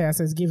podcast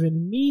has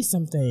given me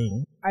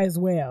something as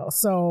well.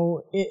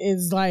 So it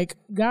is like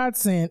God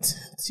sent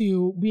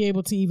to be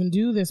able to even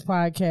do this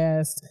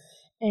podcast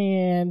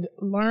and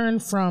learn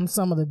from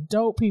some of the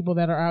dope people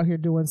that are out here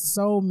doing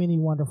so many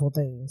wonderful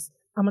things.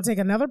 I'm going to take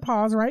another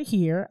pause right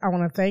here. I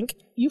want to thank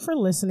you for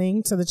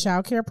listening to the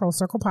Child Care Pro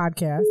Circle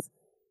podcast.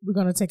 We're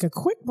going to take a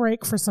quick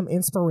break for some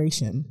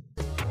inspiration.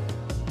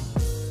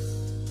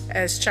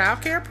 As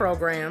child care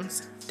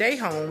programs, day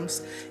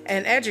homes,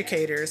 and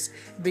educators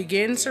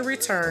begin to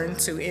return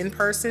to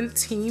in-person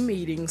team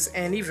meetings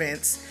and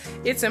events,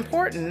 it's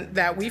important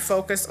that we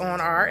focus on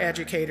our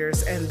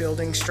educators and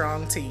building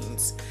strong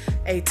teams.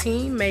 A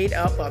team made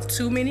up of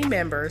too many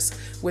members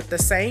with the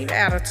same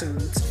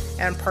attitudes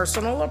and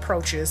personal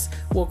approaches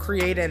will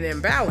create an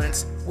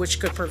imbalance which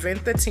could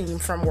prevent the team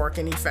from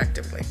working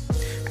effectively.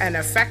 An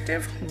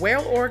effective,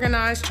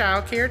 well-organized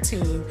child care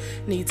team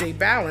needs a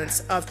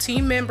balance of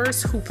team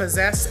members who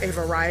possess a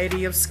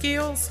variety of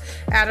skills,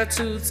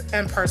 attitudes,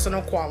 and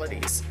personal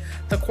qualities.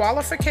 The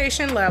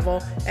qualification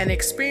level and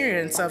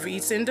experience of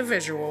each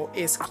individual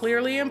is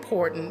clearly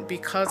important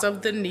because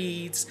of the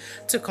needs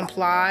to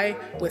comply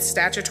with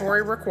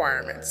statutory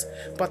requirements,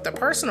 but the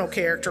personal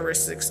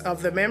characteristics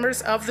of the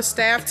members of the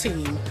staff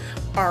team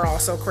are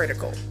also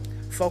critical.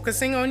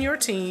 Focusing on your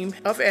team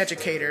of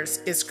educators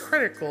is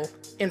critical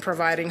in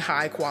providing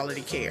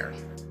high-quality care.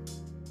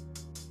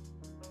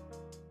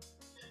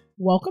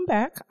 Welcome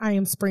back. I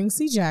am Spring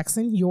C.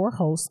 Jackson, your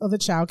host of the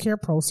Child Care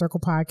Pro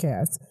Circle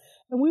podcast.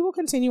 And we will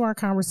continue our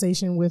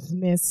conversation with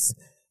Miss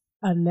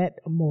Annette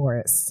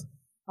Morris.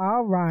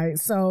 All right,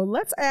 so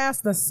let's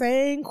ask the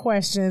same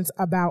questions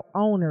about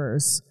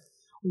owners.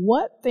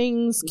 What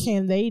things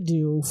can they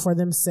do for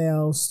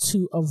themselves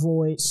to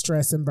avoid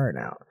stress and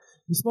burnout?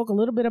 You spoke a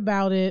little bit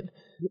about it.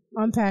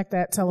 Unpack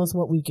that. Tell us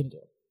what we can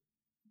do.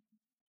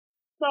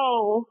 So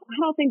I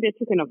don't think that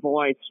you can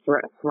avoid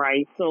stress,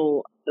 right?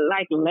 So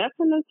like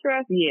lessen the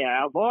stress,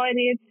 yeah, avoid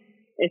it.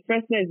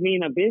 Especially as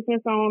being a business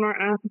owner,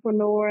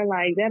 entrepreneur,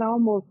 like that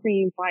almost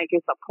seems like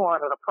it's a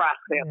part of the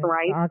process,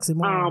 right?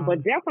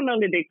 But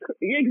definitely,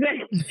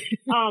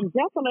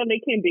 definitely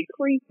can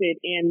decrease it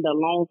in the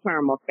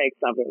long-term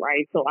effects of it,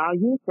 right? So I'll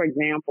use, for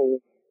example,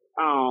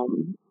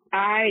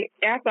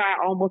 after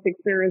I almost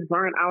experienced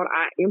burnout,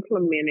 I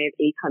implemented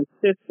a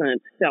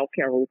consistent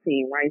self-care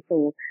routine, right?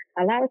 So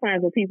a lot of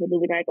times when people do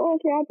be like, oh,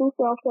 okay, I do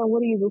self-care.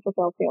 What do you do for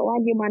self-care? Oh,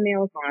 I get my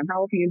nails done.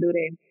 How often you do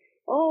that?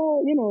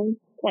 Oh,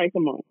 twice a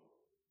month.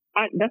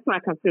 That's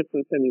not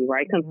consistent to me,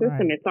 right?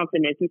 Consistent is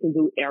something that you can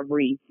do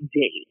every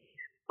day.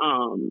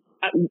 And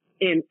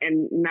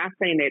not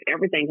saying that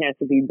everything has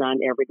to be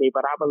done every day,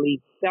 but I believe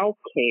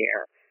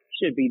self-care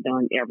should be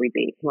done every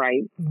day,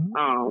 right?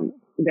 Mm-hmm.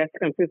 That's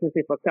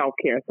consistency for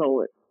self-care.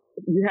 So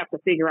you have to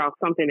figure out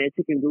something that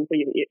you can do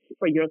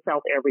for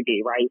yourself every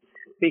day, right?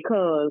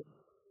 Because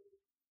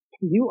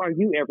you are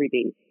you every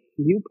day.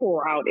 You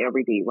pour out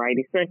every day, right?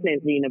 Especially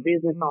as being a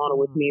business owner,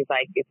 which means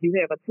like if you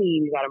have a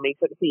team, you got to make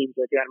sure the team's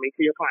good. You got to make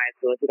sure your clients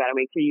good. You got to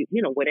make sure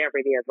whatever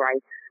it is, right?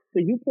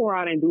 So you pour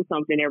out and do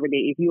something every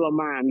day. If you're a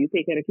mom, you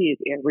take care of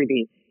kids every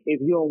day.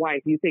 If you're a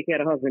wife, you take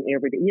care of the husband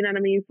every day. You know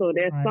what I mean? So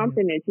there's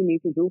something that you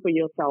need to do for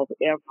yourself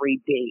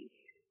every day.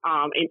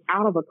 And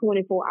out of a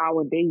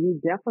 24-hour day, you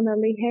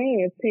definitely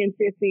have 10,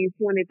 15,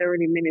 20,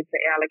 30 minutes to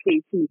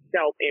allocate to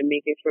self and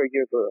making sure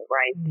you're good,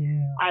 right?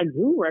 Yeah. I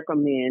do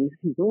recommend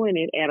doing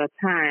it at a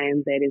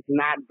time that is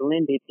not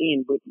blended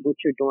in with what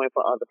you're doing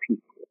for other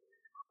people.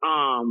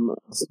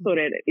 So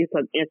that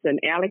it's an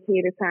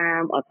allocated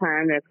time, a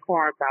time that's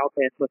carved out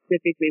that's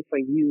specifically for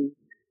you.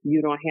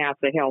 You don't have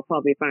to help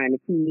hubby find the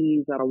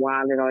keys or the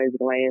wallet or his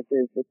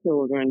glasses, the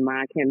children,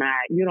 mine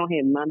cannot. You don't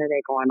have none of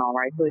that going on,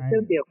 right? So it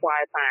should be a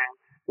quiet time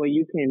where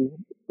you can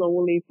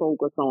solely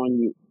focus on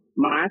you.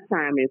 My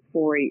time is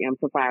 4 a.m.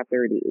 to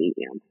 5:30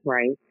 a.m.,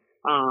 right?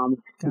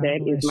 That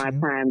is my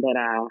time that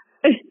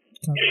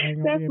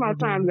that's my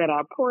time that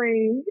I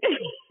pray.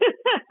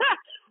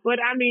 But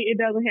I mean, it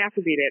doesn't have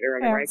to be that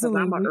early, right? Because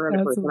I'm an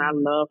early person. I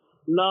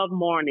love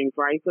mornings,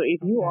 right? So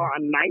if you are a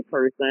night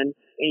person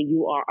and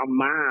you are a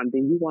mom,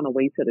 then you want to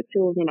wait till the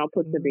children are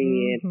put to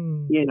bed.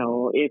 You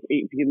know, if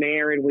you're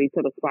married, wait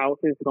till the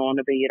spouse is going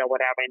to bed or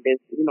whatever, and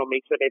just, you know,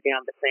 make sure that they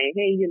understand,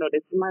 hey, you know,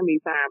 this is my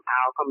me time.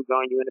 I'll come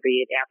join you in the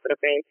bed after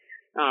the fact.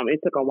 It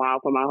took a while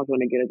for my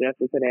husband to get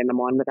adjusted to that in the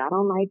morning. Look, I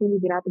don't like when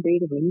you get out the bed.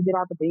 Because when you get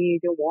out the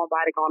bed, your warm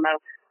body going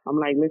out. I'm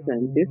like,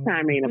 listen, this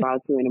time ain't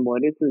about you anymore.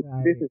 This is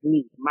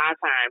me, my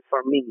time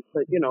for me.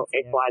 So, you know,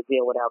 X, Y, Z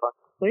or whatever.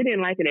 So he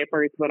didn't like it at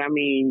first, but I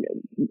mean,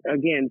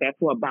 again, that's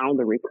where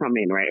boundaries come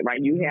in, right?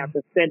 You have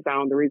to set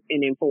boundaries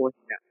and enforce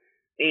them.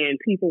 And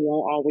people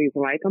won't always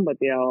like them,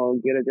 but they'll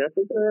get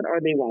adjusted to it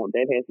or they won't.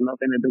 That has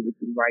nothing to do with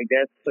you, right?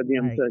 That's for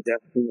them to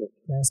adjust to it.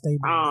 That's they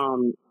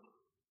do.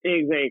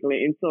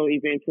 Exactly. And so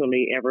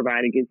eventually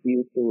everybody gets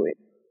used to it.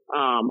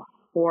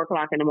 4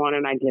 o'clock in the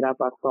morning, I get up,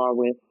 I start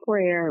with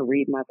prayer,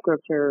 read my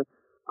scripture.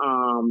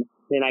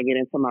 Then I get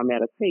into my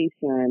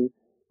meditation.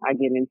 I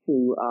get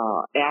into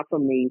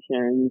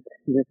affirmations,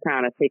 just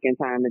kind of taking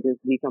time to just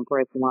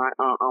decompress,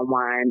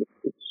 unwind,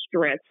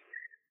 stretch,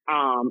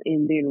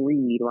 and then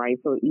read, right?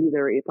 So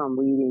either if I'm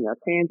reading a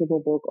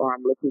tangible book or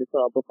I'm listening to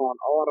a book on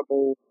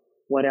Audible,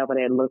 whatever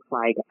that looks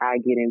like, I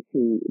get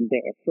into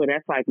that. So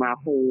that's like my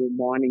whole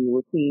morning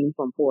routine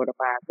from 4 to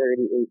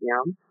 5:30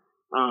 a.m.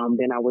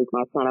 Then I wake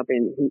my son up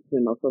and,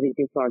 you know, so he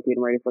can start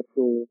getting ready for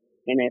school.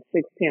 And at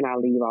 6:10, I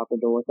leave out the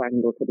door so I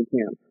can go to the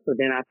gym. So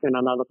then I spend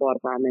another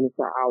 45 minutes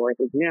to an hour at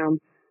the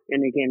gym.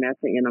 And again, that's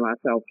the end of my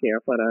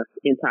self-care for the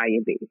entire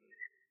day.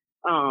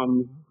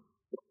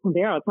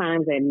 There are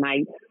times at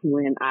night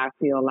when I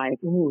feel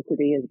like, ooh,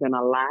 today has been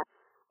a lot.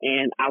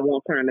 And I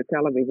won't turn the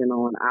television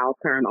on. I'll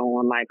turn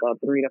on like a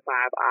 3 to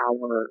 5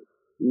 hour,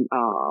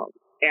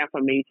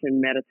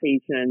 affirmation,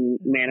 meditation,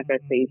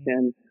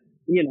 manifestation,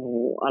 you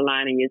know,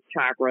 aligning your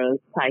chakras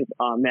type,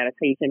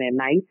 meditation at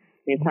night.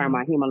 And turn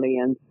my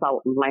Himalayan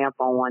salt lamp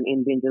on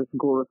and then just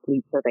go to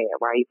sleep to that,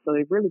 right? So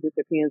it really just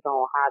depends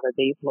on how the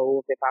day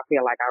flows. If I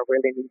feel like I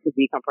really need to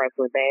decompress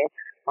with that,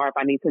 or if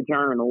I need to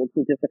journal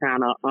to just to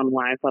kind of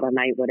unwind for the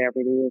night, whatever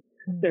it is.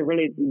 So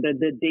really the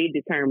day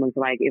determines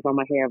like if I'm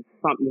going to have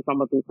something, if I'm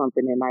going to do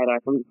something at night or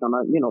if I'm just going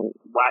to, you know,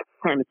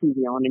 turn the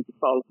TV on and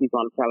just fall asleep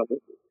on the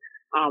television.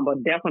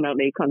 But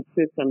definitely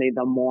consistently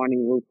the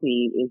morning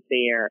routine is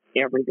there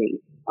every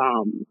day,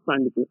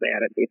 Sunday to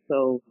Saturday.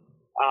 So,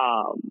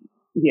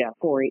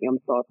 4 a.m.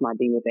 starts my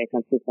day with that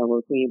consistent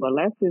routine. But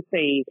let's just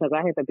say, because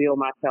I had to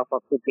build myself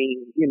up to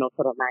being, you know,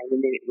 to the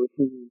 90-minute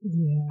routine.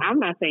 Yeah. I'm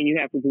not saying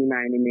you have to do 90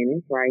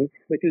 minutes, right?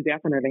 But you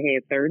definitely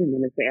have 30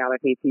 minutes to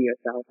allocate to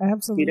yourself.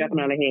 Absolutely. You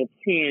definitely have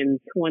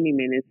 10, 20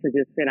 minutes to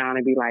just sit down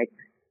and be like,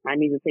 I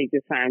need to take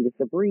this time just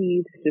to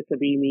breathe, just to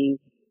be me,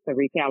 to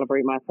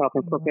recalibrate myself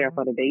and prepare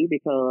for the day,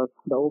 because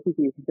the old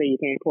people used to say you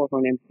can't pour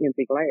from an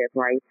empty glass,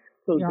 right?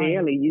 So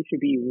daily you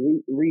should be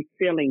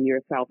refilling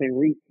yourself and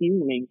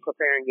refueling,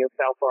 preparing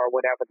yourself for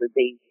whatever the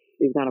day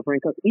is going to bring.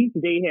 Because each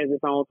day has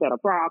its own set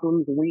of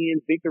problems,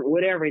 wins, victory,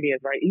 whatever it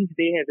is, right? Each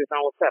day has its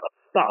own set of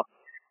stuff.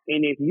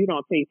 And if you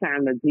don't take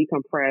time to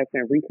decompress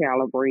and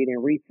recalibrate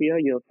and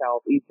refill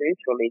yourself,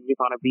 eventually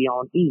you're going to be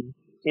on E.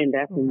 And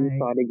that's when you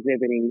start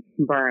exhibiting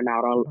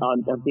burnout or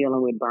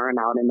dealing with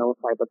burnout and those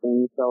type of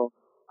things. So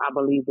I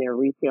believe that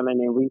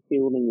refilling and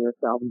refueling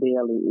yourself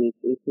daily,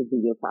 it should be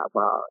your top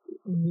priority.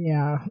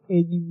 Yeah,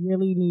 you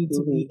really need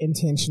to be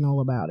intentional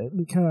about it,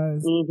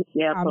 because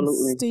I'm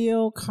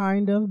still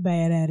kind of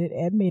bad at it,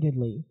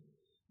 admittedly.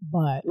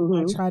 But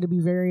I try to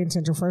be very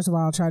intentional. First of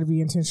all, I'll try to be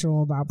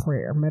intentional about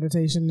prayer.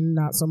 Meditation,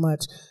 not so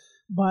much.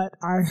 But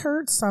I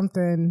heard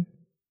something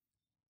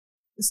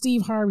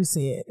Steve Harvey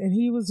said, and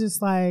he was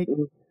just like,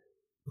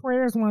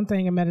 prayer is one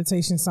thing and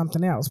meditation is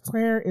something else.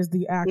 Prayer is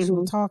the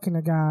actual talking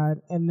to God,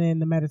 and then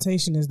the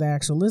meditation is the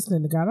actual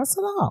listening to God. I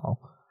said, oh,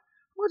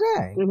 well,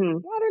 dang,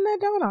 why didn't that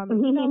dawn on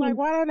me? You know, like,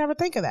 why did I never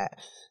think of that?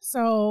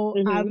 So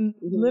I'm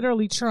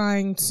literally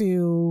trying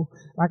to,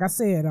 like I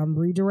said, I'm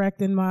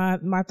redirecting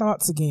my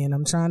thoughts again.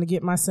 I'm trying to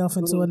get myself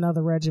into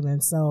another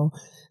regimen. So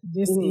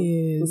this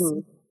is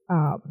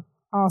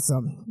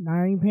awesome. Now,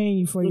 I ain't paying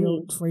you for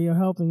your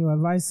help and your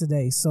advice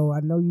today. So I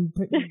know you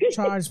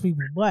charge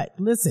people, but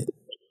listen.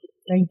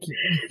 Thank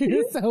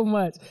you so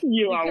much.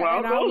 You are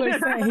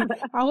welcome.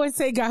 I always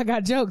say God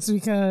got jokes,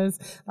 because,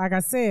 like I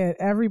said,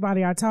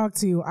 everybody I talk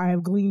to, I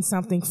have gleaned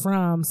something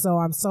from. So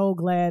I'm so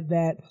glad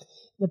that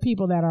the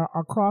people that are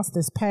across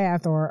this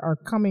path or are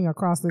coming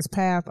across this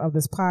path of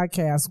this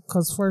podcast,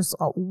 because first,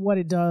 what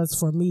it does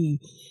for me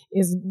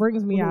is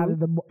brings me out of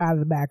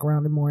the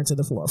background and more into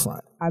the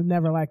forefront. I've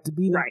never liked to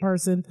be that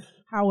person.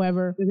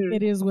 However,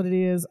 it is what it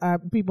is.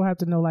 People have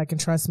to know, like, and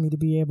trust me to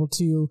be able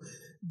to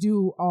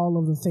do all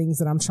of the things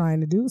that I'm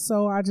trying to do.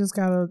 So I just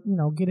gotta,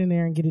 get in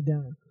there and get it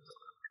done.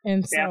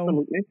 And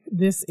so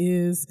this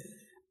is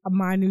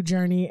my new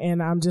journey,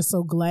 and I'm just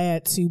so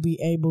glad to be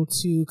able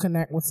to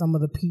connect with some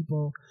of the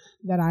people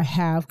that I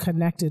have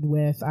connected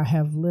with. I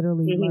have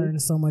literally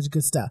learned so much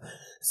good stuff.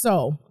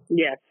 So,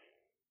 yes.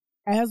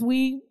 As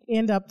we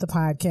end up the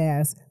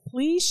podcast,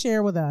 please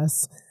share with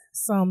us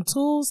some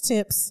tools,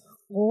 tips,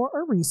 or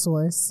a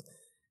resource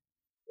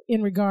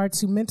in regard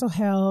to mental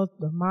health,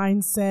 the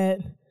mindset.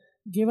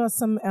 Give us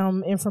some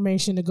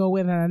information to go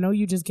with. And I know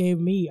you just gave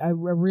me a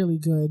really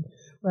good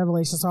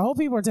revelation. So I hope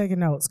people are taking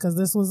notes, because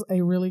this was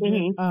a really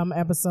good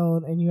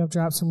episode, and you have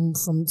dropped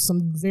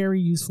some very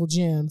useful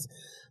gems.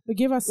 But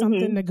give us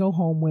something to go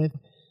home with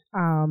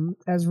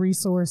as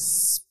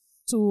resource,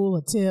 tool,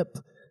 a tip,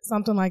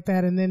 something like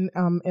that. And then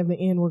at the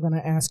end, we're going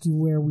to ask you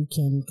where we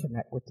can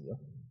connect with you.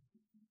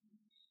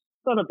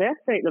 So the best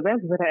bit of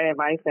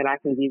advice that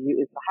I can give you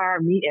is to hire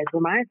me as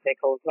a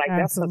mindset coach. Like,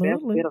 Absolutely.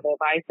 That's the best bit of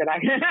advice that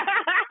I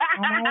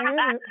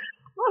can.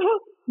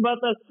 But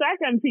the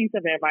second piece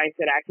of advice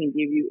that I can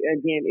give you,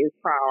 again, is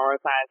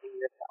prioritizing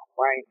yourself,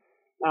 right?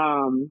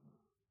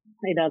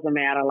 It doesn't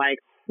matter, like,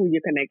 who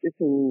you're connected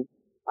to,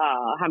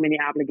 how many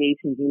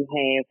obligations you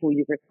have, who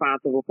you're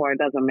responsible for. It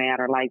doesn't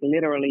matter. Like,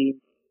 literally,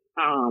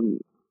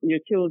 your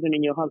children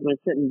and your husband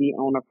shouldn't be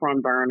on a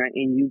front burner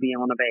and you be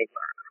on a back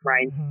burner,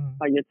 right?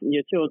 Or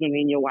your children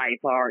and your wife,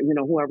 or,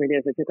 whoever it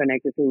is that you're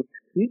connected to,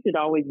 you should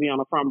always be on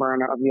the front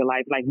burner of your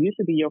life. Like, you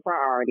should be your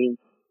priority.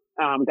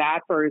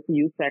 God first,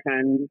 you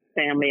second,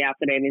 family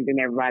after that, and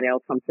then everybody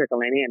else comes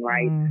trickling in,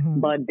 right?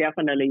 But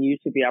definitely you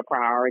should be a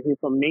priority.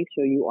 So make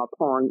sure you are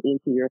pouring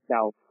into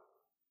yourself.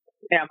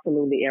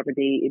 Absolutely every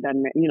day. It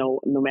doesn't,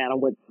 no matter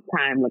what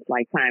time looks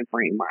like, time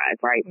frame wise,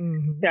 right?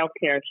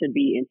 Self-care should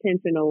be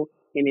intentional,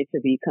 and it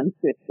should be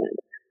consistent.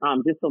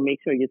 Just so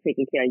make sure you're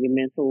taking care of your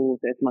mentals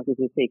as much as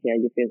you take care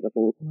of your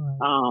physical.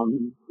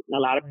 A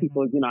lot of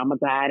people, I'm a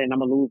diet and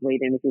I'm a lose weight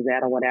and this is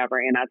that or whatever.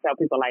 And I tell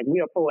people, like, we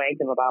are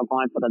proactive about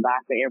going to the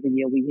doctor every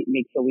year. We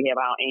make sure we have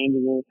our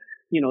annual,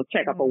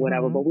 checkup or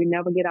whatever, but we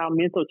never get our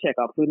mental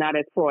checkups. We're not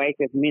as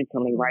proactive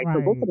mentally, right? So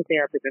go to the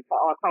therapist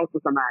or talk to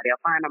somebody, or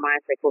find a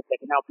mindset coach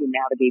that can help you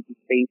navigate the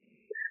space,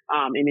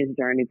 in this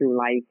journey through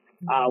life.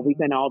 We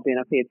can all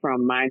benefit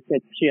from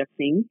mindset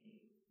shifting.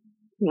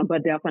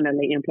 But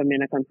definitely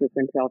implement a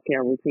consistent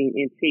self-care routine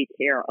and take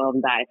care of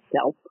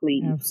thyself,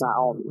 please.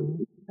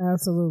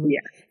 Absolutely.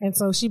 Yeah. And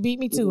so she beat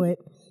me to it.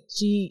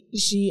 She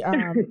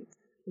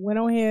went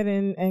ahead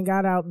and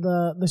got out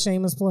the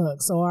shameless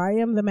plug. So I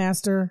am the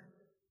master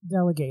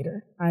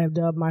delegator. I have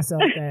dubbed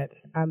myself that.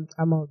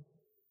 I'm a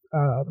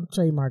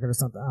trademark it or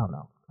something. I don't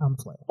know. I'm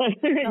playing.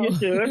 You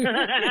should.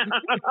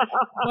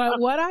 But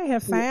what I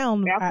have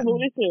found,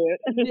 absolutely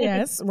should.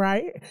 Yes,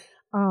 right.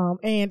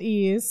 And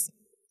is.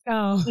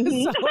 What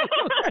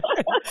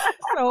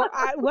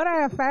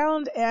I have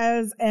found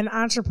as an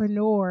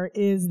entrepreneur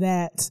is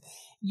that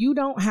you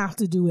don't have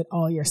to do it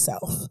all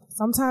yourself.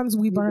 Sometimes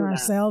we burn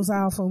ourselves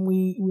out, and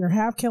we're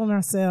half killing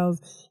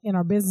ourselves in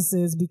our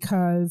businesses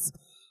because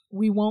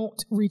we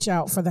won't reach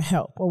out for the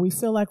help, or we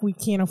feel like we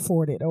can't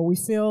afford it, or we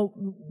feel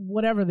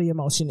whatever the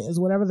emotion is,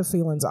 whatever the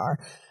feelings are.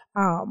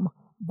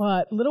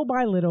 But little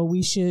by little,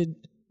 we should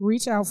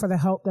reach out for the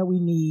help that we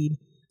need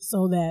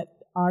so that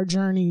our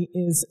journey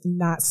is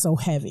not so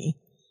heavy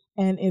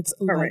and it's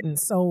lightened.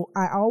 So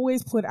I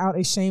always put out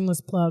a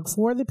shameless plug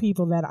for the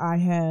people that I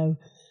have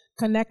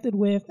connected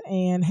with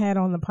and had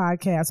on the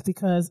podcast,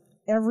 because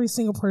every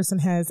single person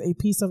has a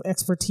piece of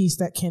expertise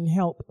that can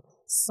help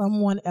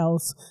someone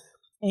else.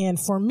 And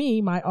for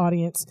me, my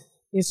audience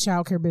is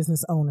childcare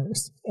business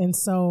owners. And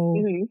so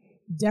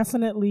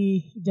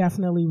definitely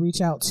reach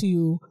out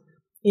to,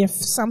 if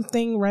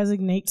something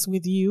resonates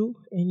with you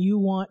and you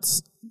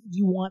want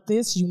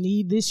this, you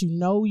need this, you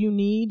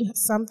need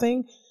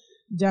something,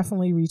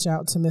 definitely reach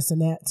out to Miss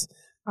Annette.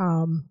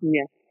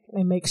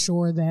 And make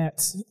sure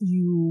that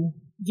you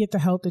get the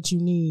help that you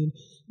need,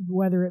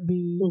 whether it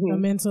be the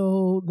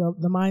mental,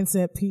 the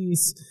mindset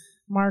piece,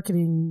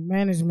 marketing,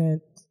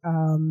 management,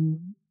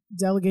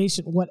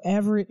 delegation,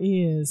 whatever it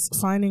is,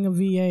 finding a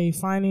VA,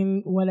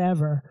 finding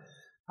whatever.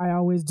 I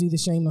always do the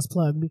shameless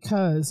plug,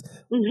 because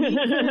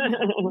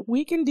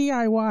we can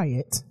DIY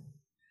it,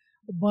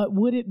 but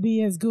would it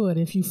be as good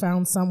if you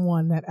found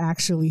someone that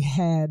actually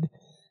had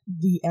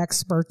the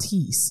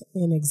expertise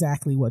in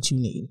exactly what you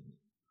need?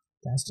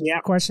 That's just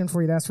a question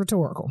for you. That's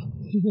rhetorical.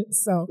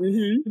 So,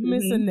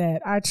 Miss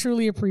Annette, I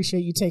truly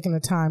appreciate you taking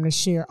the time to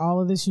share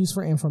all of this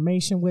useful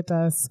information with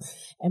us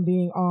and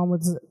being on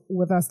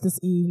with us this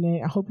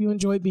evening. I hope you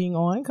enjoyed being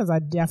on, because I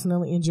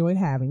definitely enjoyed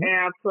having you.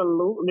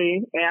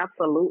 Absolutely. I'm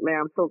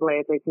so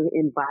glad that you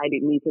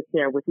invited me to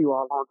share with you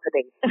all on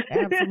today.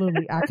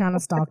 Absolutely. I kind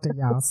of stalked it,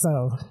 y'all.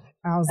 So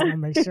I was going to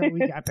make sure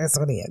we got this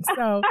one in.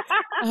 So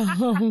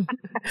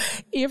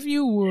if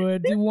you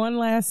would do one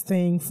last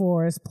thing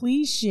for us,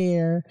 please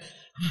share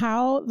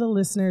how the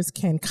listeners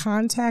can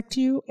contact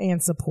you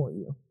and support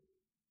you.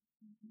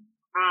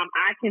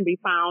 I can be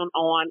found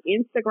on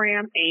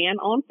Instagram and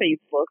on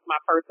Facebook. My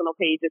personal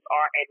pages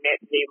are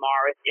Annette J.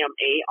 Morris,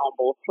 M.A. on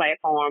both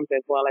platforms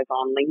as well as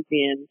on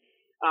LinkedIn.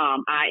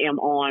 I am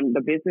on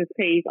the business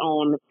page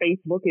on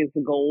Facebook is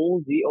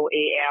Goal, Goal,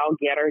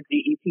 Getter,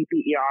 Getper,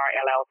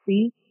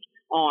 LLC.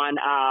 On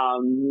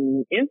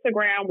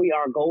Instagram, we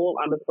are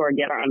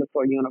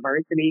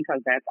Goal_Getter_University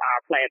because that's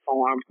our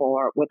platform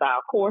with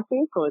our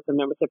courses. So it's a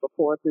membership of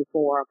courses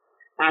for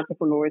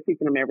entrepreneurs,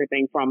 teaching them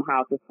everything from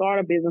how to start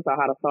a business or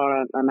how to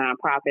start a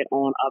nonprofit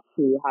on up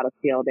to how to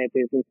scale that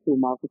business to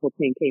multiple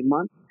 10K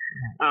months.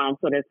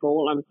 So that's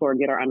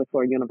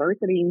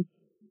Goal_Getter_University.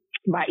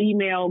 By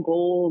email,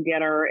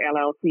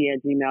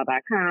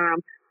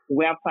 goalgetterllc@gmail.com.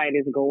 Website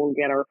is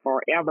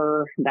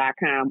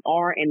goalgetterforever.com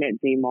or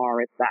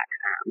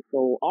AnnetteJMorris.com.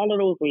 So all of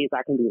those ways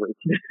I can be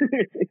reached.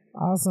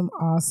 Awesome.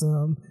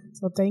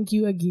 So thank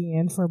you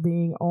again for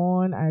being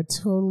on. I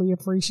totally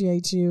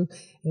appreciate you.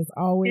 It's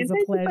always a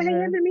pleasure. Thank you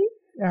for having me.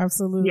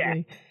 Absolutely.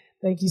 Yeah.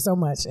 Thank you so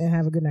much and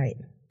have a good night.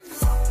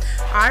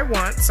 I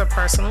want to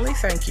personally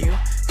thank you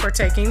for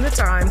taking the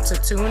time to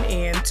tune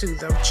in to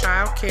the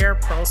Child Care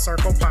Pro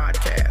Circle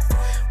podcast.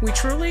 We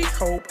truly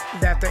hope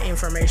that the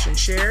information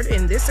shared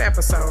in this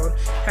episode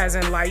has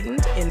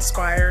enlightened,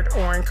 inspired,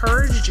 or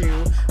encouraged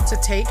you to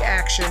take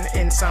action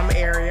in some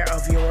area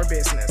of your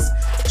business.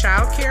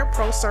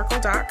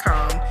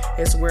 ChildCareProCircle.com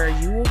is where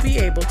you will be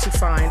able to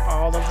find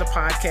all of the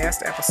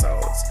podcast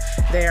episodes.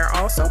 They are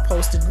also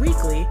posted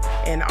weekly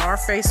in our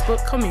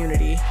Facebook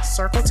community,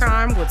 Circle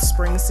Time with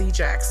Spring C.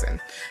 Jackson.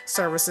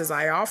 Services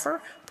I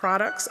offer,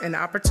 products, and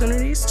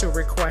opportunities to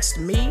request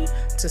me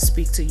to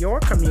speak to your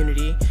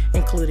community,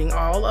 including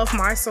all of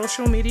my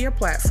social media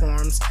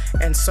platforms,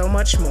 and so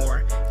much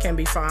more, can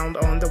be found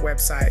on the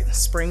website,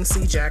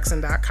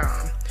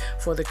 springcjackson.com.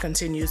 For the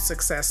continued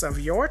success of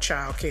your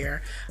child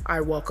care,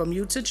 I welcome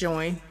you to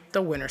join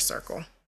the Winner Circle.